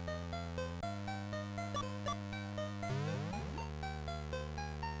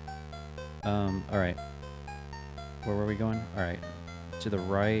 Alright. Where were we going? Alright. To the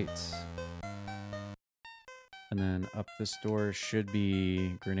right. And then up this door should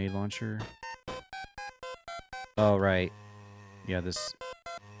be grenade launcher. Oh, right. Yeah, this...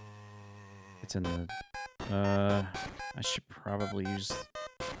 It's in the... I should probably use...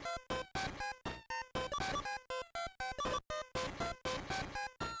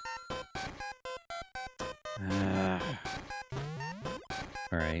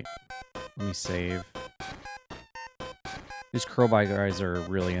 Alright. Let me save. These crowbar guys are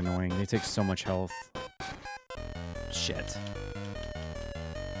really annoying. They take so much health. Shit.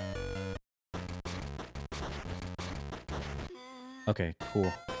 Okay,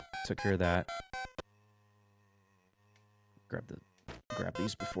 cool. Took care of that. Grab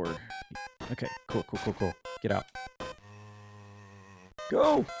these before. Okay, cool. Get out.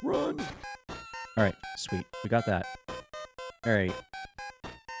 Go! Run! Alright, sweet. We got that. Alright.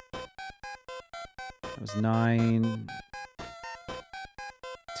 That was 9.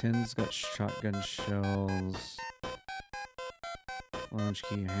 10's got shotgun shells. Launch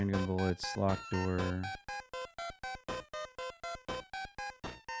key, handgun bullets, locked door.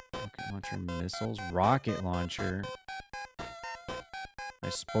 Rocket launcher missiles. Rocket launcher. I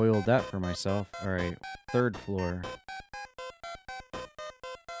spoiled that for myself. Alright, 3rd floor.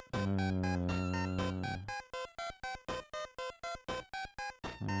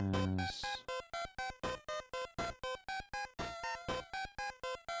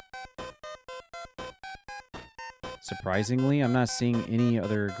 Surprisingly, I'm not seeing any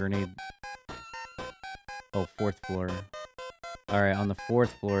other grenade. Oh, 4th floor. Alright, on the 4th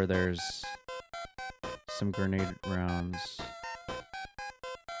floor, there's some grenade rounds.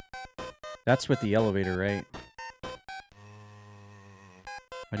 That's with the elevator, right?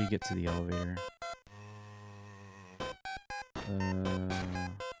 How do you get to the elevator?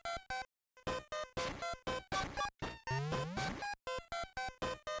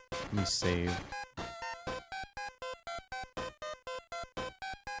 Let me save.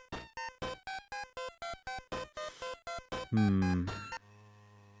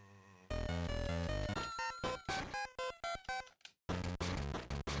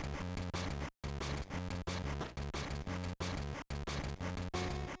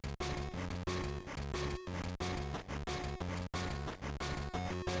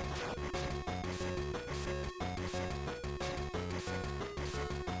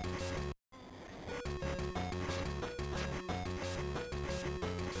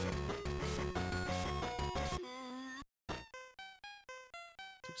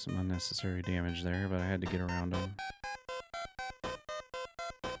 Took some unnecessary damage there, but I had to get around them.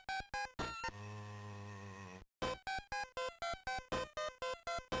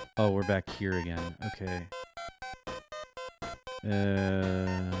 Oh, we're back here again. Okay. I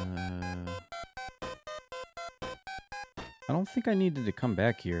don't think I needed to come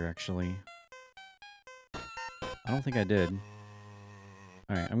back here, actually. I don't think I did.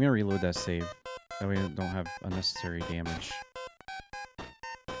 Alright, I'm gonna reload that save. That way I don't have unnecessary damage.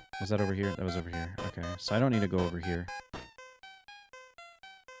 Was that over here? That was over here. Okay, so I don't need to go over here.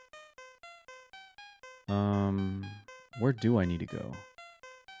 Where do I need to go?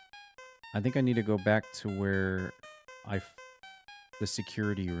 I think I need to go back to where the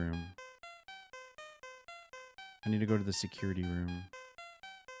security room. I need to go to the security room.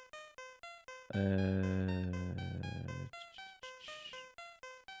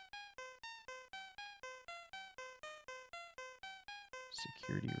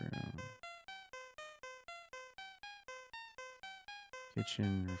 Security room.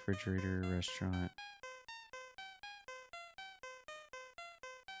 Kitchen, refrigerator, restaurant.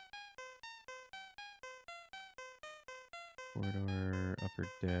 Corridor, upper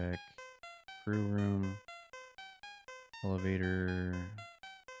deck, crew room, elevator,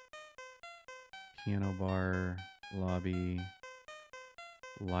 piano bar, lobby,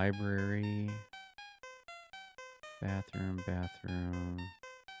 library, bathroom,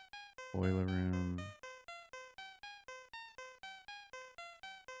 boiler room.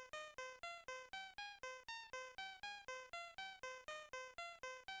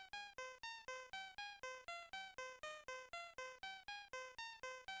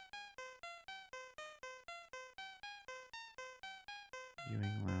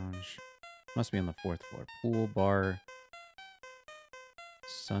 Viewing lounge. Must be on the 4th floor. Pool, bar,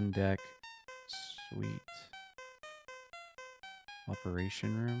 sun deck, suite,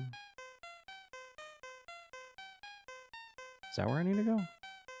 operation room. Is that where I need to go?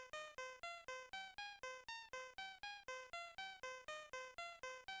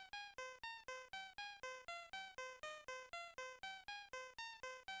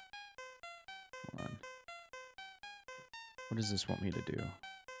 Hold on. What does this want me to do?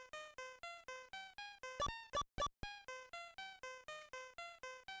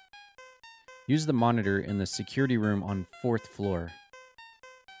 Use the monitor in the security room on 4th floor.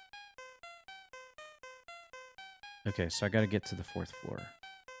 Okay, so I gotta get to the 4th floor.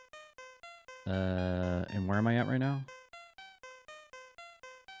 And where am I at right now?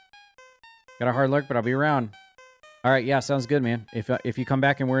 Got a hard look, but I'll be around. All right, yeah, sounds good, man. If you come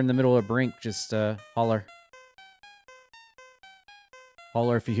back and we're in the middle of a brink, just holler.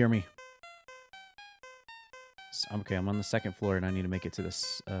 Holler if you hear me. Okay, I'm on the 2nd floor, and I need to make it to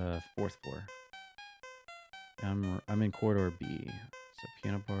this 4th floor. I'm in corridor B. So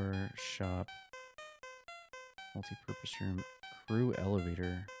piano bar, shop, multi-purpose room, crew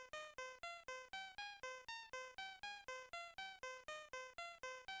elevator.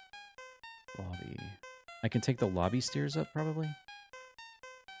 Lobby. I can take the lobby stairs up, probably?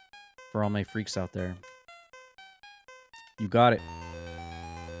 For all my freaks out there. You got it.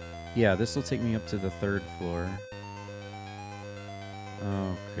 Yeah, this will take me up to the 3rd floor.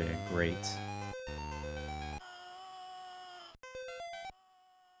 Okay, great.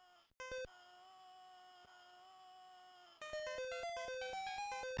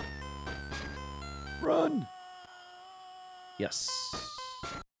 Run! Yes.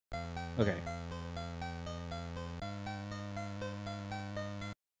 Okay.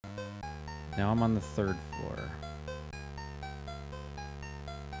 Now I'm on the 3rd floor.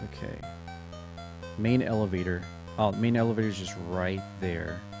 Okay. Main elevator. Oh, main elevator is just right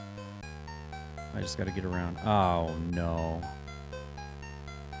there. I just gotta get around. Oh, no.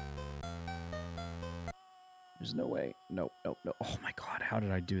 There's no way. Nope, nope, no. Oh my god, how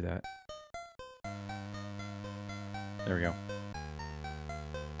did I do that? There we go.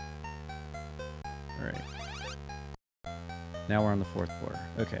 Alright. Now we're on the 4th floor.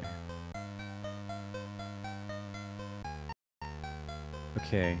 Okay.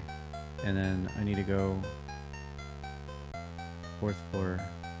 Okay. And then I need to go 4th floor.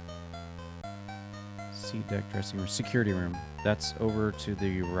 Seat deck, dressing room, security room. That's over to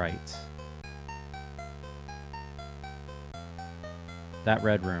the right. That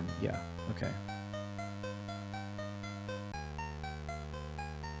red room. Yeah. Okay.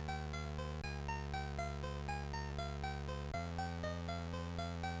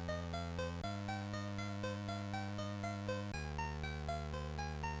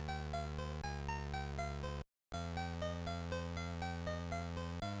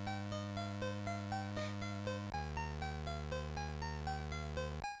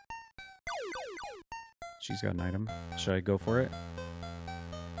 She's got an item. Should I go for it?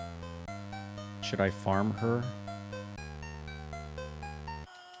 Should I farm her?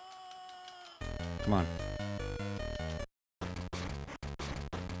 Come on.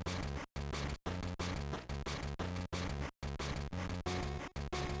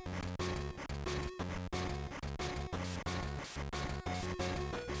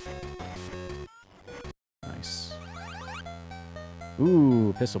 Nice.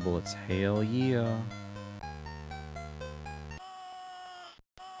 Ooh, pistol bullets. Hell yeah.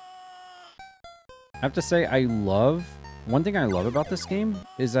 I have to say, one thing I love about this game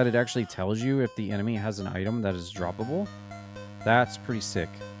is that it actually tells you if the enemy has an item that is droppable. That's pretty sick.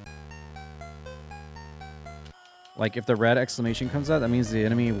 Like, if the red exclamation comes out, that means the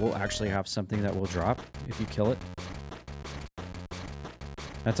enemy will actually have something that will drop if you kill it.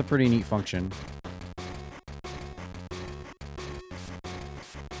 That's a pretty neat function.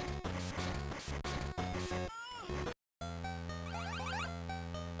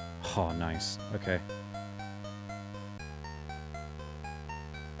 Oh, nice. Okay.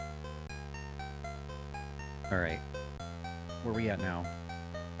 Alright. Where are we at now?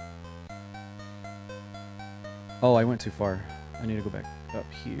 Oh, I went too far. I need to go back up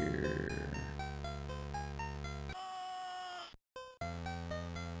here.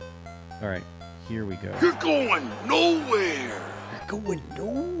 Alright. Here we go. You're going nowhere. You're going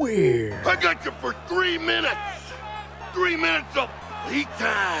nowhere. I got you for 3 minutes. 3 minutes of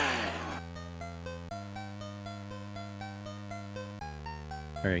playtime.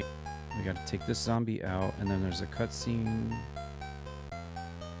 Alright. We gotta take this zombie out, and then there's a cutscene.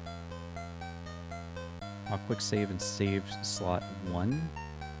 I'll quick save and save slot 1.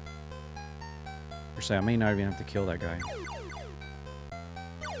 Actually, I may not even have to kill that guy.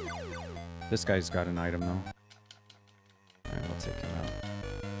 This guy's got an item, though. Alright, we'll take him out.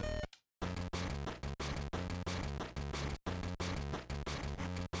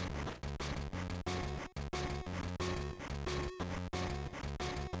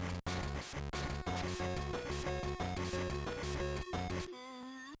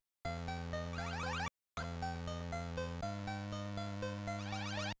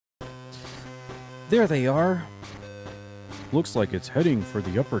 There they are. Looks like it's heading for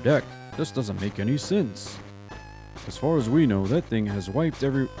the upper deck. This doesn't make any sense. As far as we know, that thing has wiped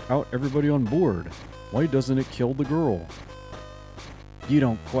out everybody on board. Why doesn't it kill the girl? You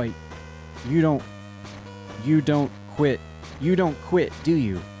don't quit, do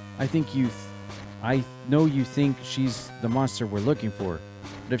you? I know you think she's the monster we're looking for.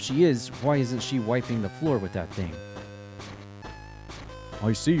 But if she is, why isn't she wiping the floor with that thing?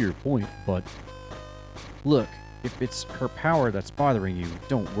 I see your point, but... Look, if it's her power that's bothering you,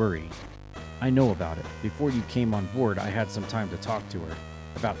 don't worry. I know about it. Before you came on board, I had some time to talk to her.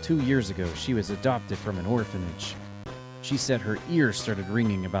 About 2 years ago, she was adopted from an orphanage. She said her ears started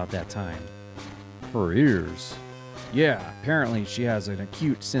ringing about that time. Her ears. Yeah, apparently she has an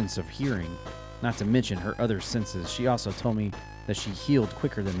acute sense of hearing. Not to mention her other senses. She also told me that she healed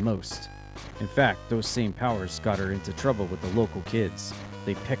quicker than most. In fact, those same powers got her into trouble with the local kids.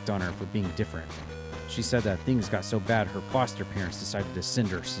 They picked on her for being different. She said that things got so bad her foster parents decided to send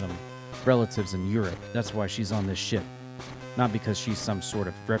her some relatives in Europe. That's why she's on this ship. Not because she's some sort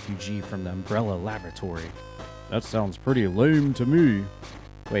of refugee from the Umbrella Laboratory. That sounds pretty lame to me.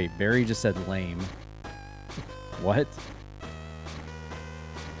 Wait, Barry just said lame. What?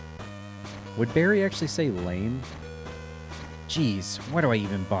 Would Barry actually say lame? Jeez, why do I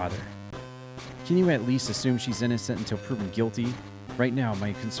even bother? Can you at least assume she's innocent until proven guilty? Right now,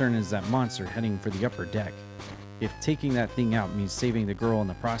 my concern is that monster heading for the upper deck. If taking that thing out means saving the girl in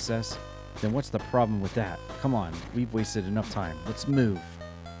the process, then what's the problem with that? Come on, we've wasted enough time. Let's move.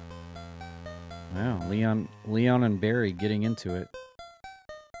 Wow, Leon and Barry getting into it.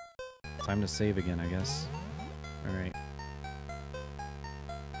 Time to save again, I guess. All right.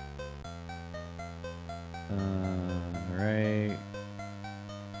 Right.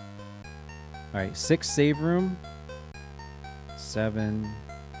 All right, 6 save room. 7,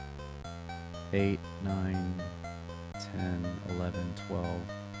 8, 9, 10, 11, 12,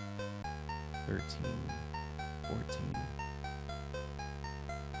 13, 14.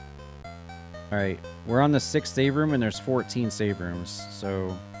 All right, we're on the 6th save room, and there's 14 save rooms.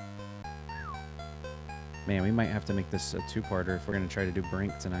 So, man, we might have to make this a 2-parter if we're gonna try to do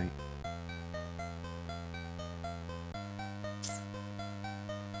Brink tonight.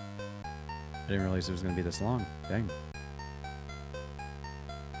 I didn't realize it was gonna be this long. Dang.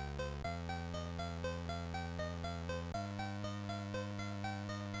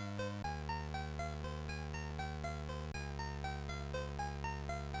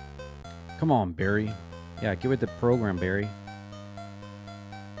 Come on, Barry. Yeah, get with the program, Barry.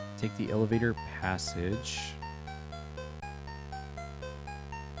 Take the elevator passage.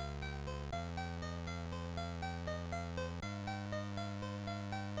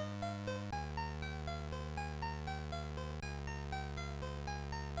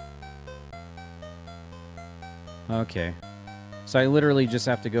 Okay. So I literally just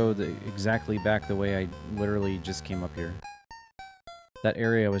have to go exactly back the way I literally just came up here. That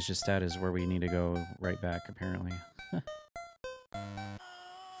area I was just at is where we need to go right back, apparently.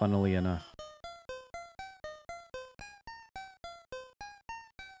 Funnily enough.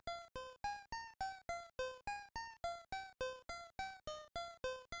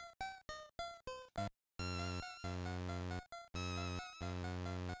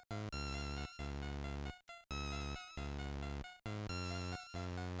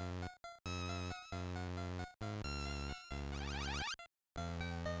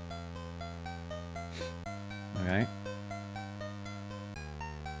 Okay.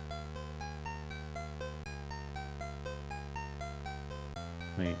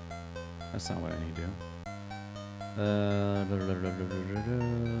 Wait, that's not what I need to do.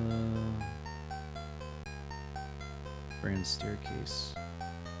 Grand staircase.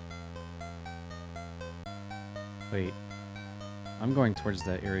 Wait, I'm going towards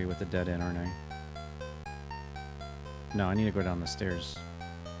that area with the dead end, aren't I? No, I need to go down the stairs.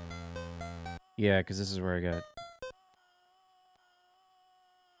 Yeah, because this is where I got...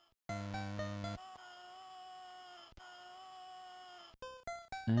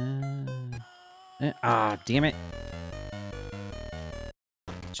 Ah, damn it.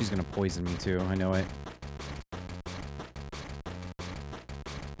 She's gonna poison me too, I know it.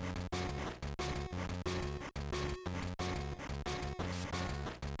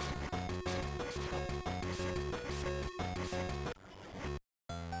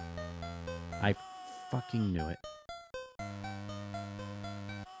 I fucking knew it.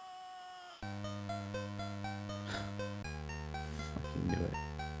 Fucking knew it.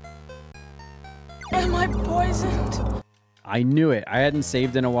 Am I poisoned? I knew it. I hadn't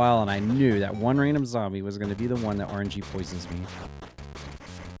saved in a while, and I knew that one random zombie was going to be the one that RNG poisons me.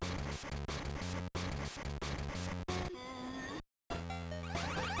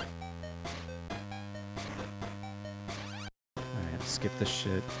 Alright, let's skip this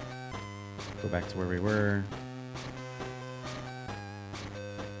shit. Go back to where we were.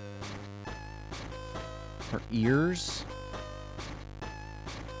 Her ears?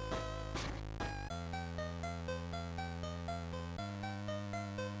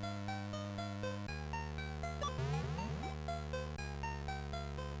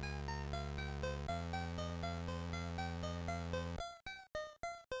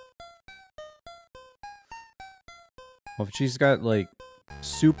 Well, if she's got, like,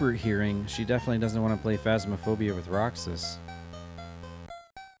 super hearing, she definitely doesn't want to play Phasmophobia with Roxas.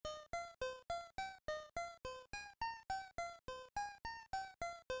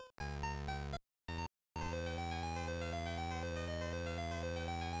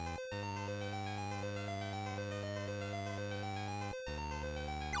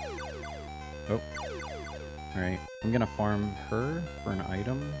 Oh. Alright, I'm gonna farm her for an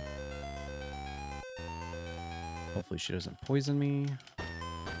item. Hopefully she doesn't poison me.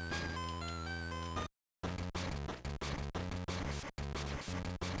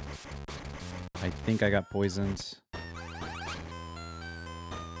 I think I got poisoned.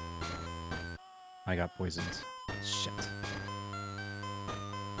 I got poisoned. Shit.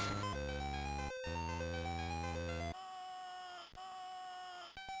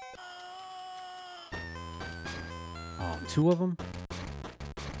 Oh, two of them?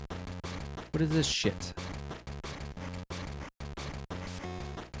 What is this shit?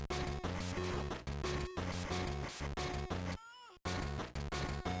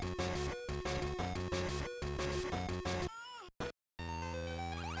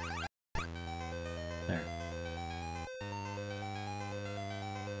 There.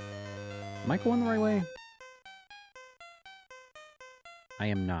 Am I going the right way? I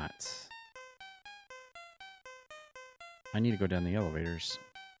am not. I need to go down the elevators.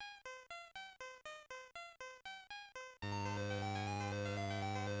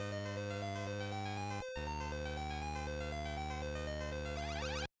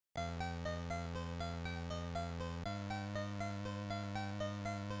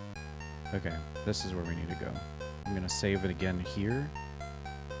 Okay, this is where we need to go. I'm gonna save it again here.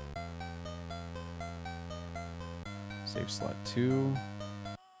 Save slot 2.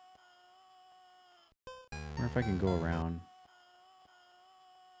 Wonder if I can go around.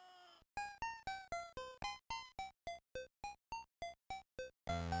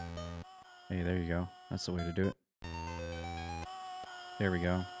 Hey, there you go. That's the way to do it. There we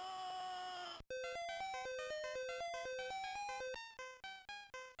go.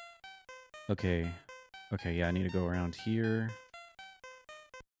 Okay. Okay, yeah, I need to go around here.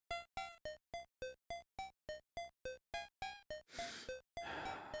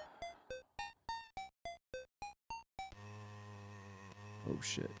 Oh,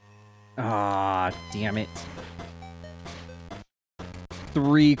 shit. Ah, damn it.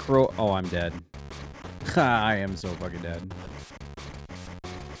 3 crow... Oh, I'm dead. I am so fucking dead.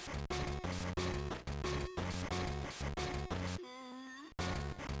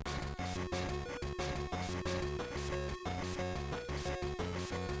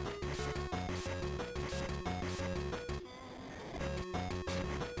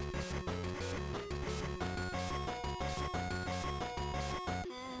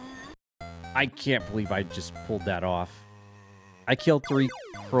 I can't believe I just pulled that off. I killed 3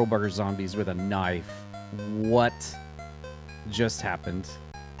 crowbar zombies with a knife. What just happened?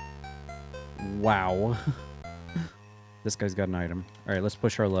 Wow. This guy's got an item. Alright, let's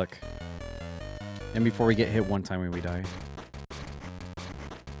push our luck. And before we get hit one time when we die.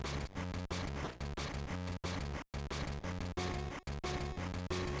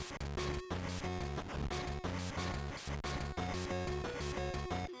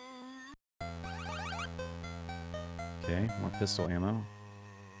 Okay, more pistol ammo.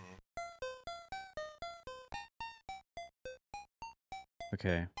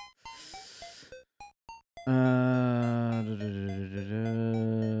 Okay.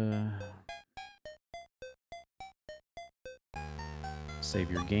 Save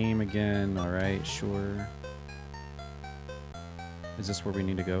your game again. All right, sure. Is this where we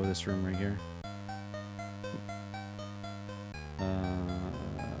need to go? This room right here?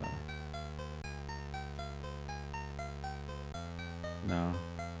 No.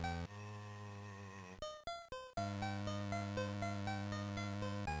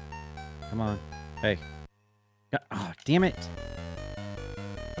 Come on. Hey. Oh, damn it.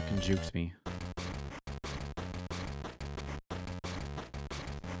 Fucking jukes me.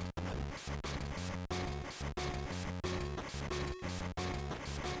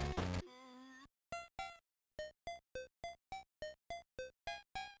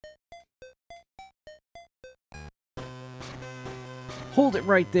 Hold it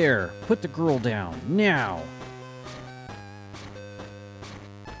right there. Put the girl down. Now.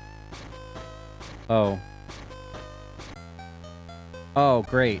 Oh. Oh,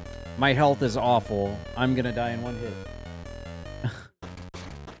 great. My health is awful. I'm gonna die in one hit.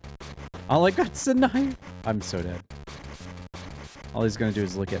 All I got's a knife. I'm so dead. All he's gonna do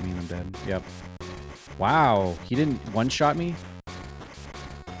is look at me and I'm dead. Yep. Wow. He didn't one-shot me?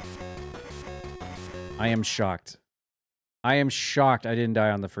 I am shocked. I am shocked I didn't die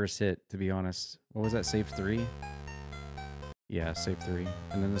on the first hit, to be honest. What was that, save 3? Yeah, save 3.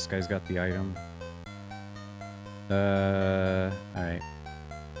 And then this guy's got the item. Alright.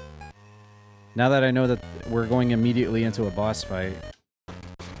 Now that I know that we're going immediately into a boss fight,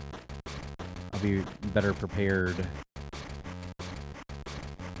 I'll be better prepared.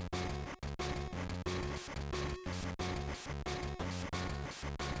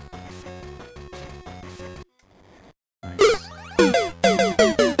 Nice.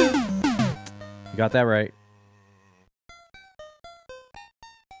 You got that right.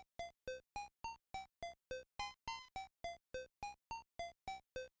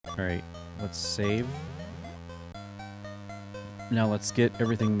 Alright, let's save. Now let's get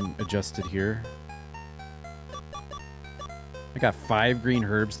everything adjusted here. I got 5 green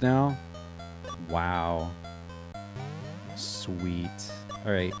herbs now. Wow. Sweet.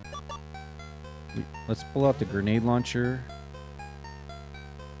 Alright. Let's pull out the grenade launcher.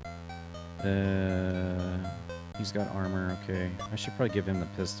 He's got armor, okay. I should probably give him the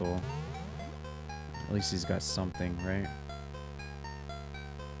pistol. At least he's got something, right?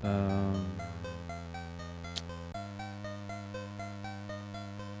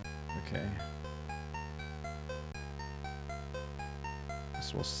 Okay.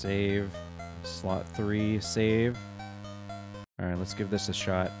 This will save. Slot 3, save. Alright, let's give this a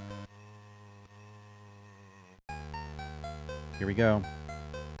shot. Here we go.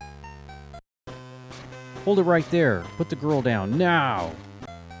 Hold it right there. Put the girl down. Now!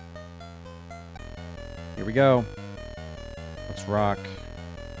 Here we go. Let's rock.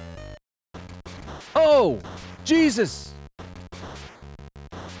 Oh! Jesus!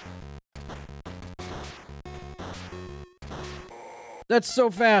 That's so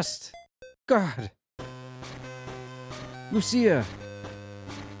fast! God! Lucia!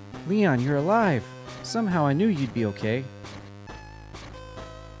 Leon, you're alive! Somehow I knew you'd be okay.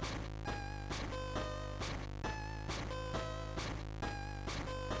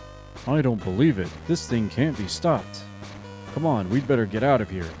 I don't believe it. This thing can't be stopped. Come on, we'd better get out of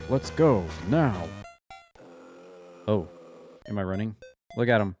here. Let's go, now. Oh. Am I running? Look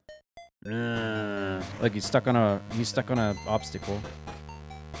at him. Like he's stuck on a obstacle.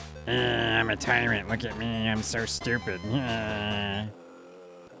 I'm a tyrant. Look at me. I'm so stupid. Here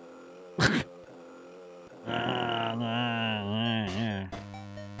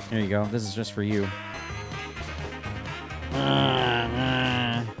you go. This is just for you.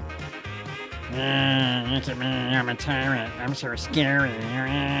 Look at me. I'm a tyrant. I'm so scary.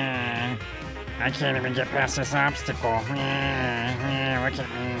 I can't even get past this obstacle. Look at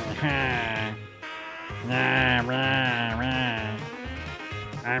me.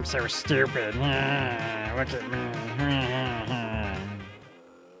 I'm so stupid. Look at me.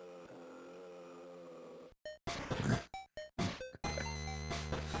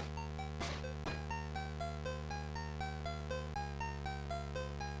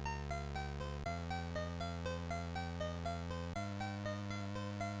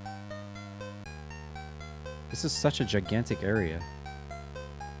 This is such a gigantic area.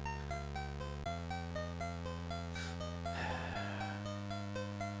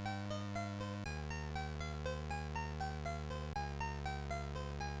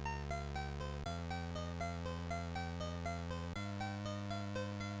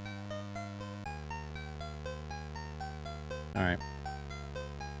 Alright.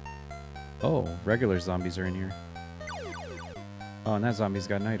 Oh, regular zombies are in here. Oh, and that zombie's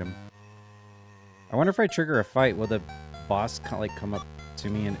got an item. I wonder if I trigger a fight, will the boss come up to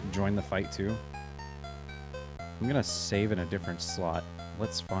me and join the fight too? I'm gonna save in a different slot.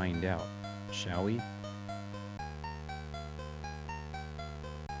 Let's find out, shall we?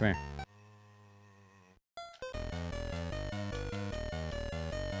 Come here.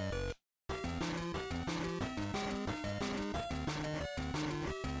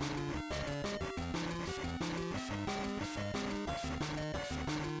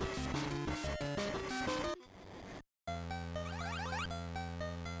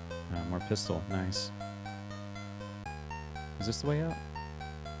 More pistol, nice. Is this the way out?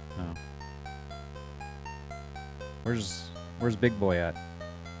 No. Where's Big Boy at?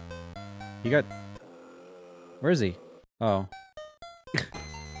 He got... Where is he? Oh.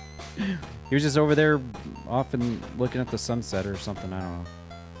 He was just over there off and looking at the sunset or something, I don't know.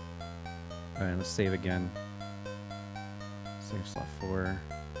 Alright, let's save again. Save slot 4.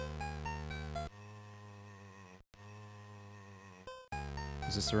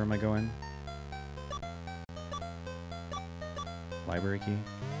 Is this the room I go in? Library key?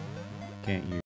 Can't use.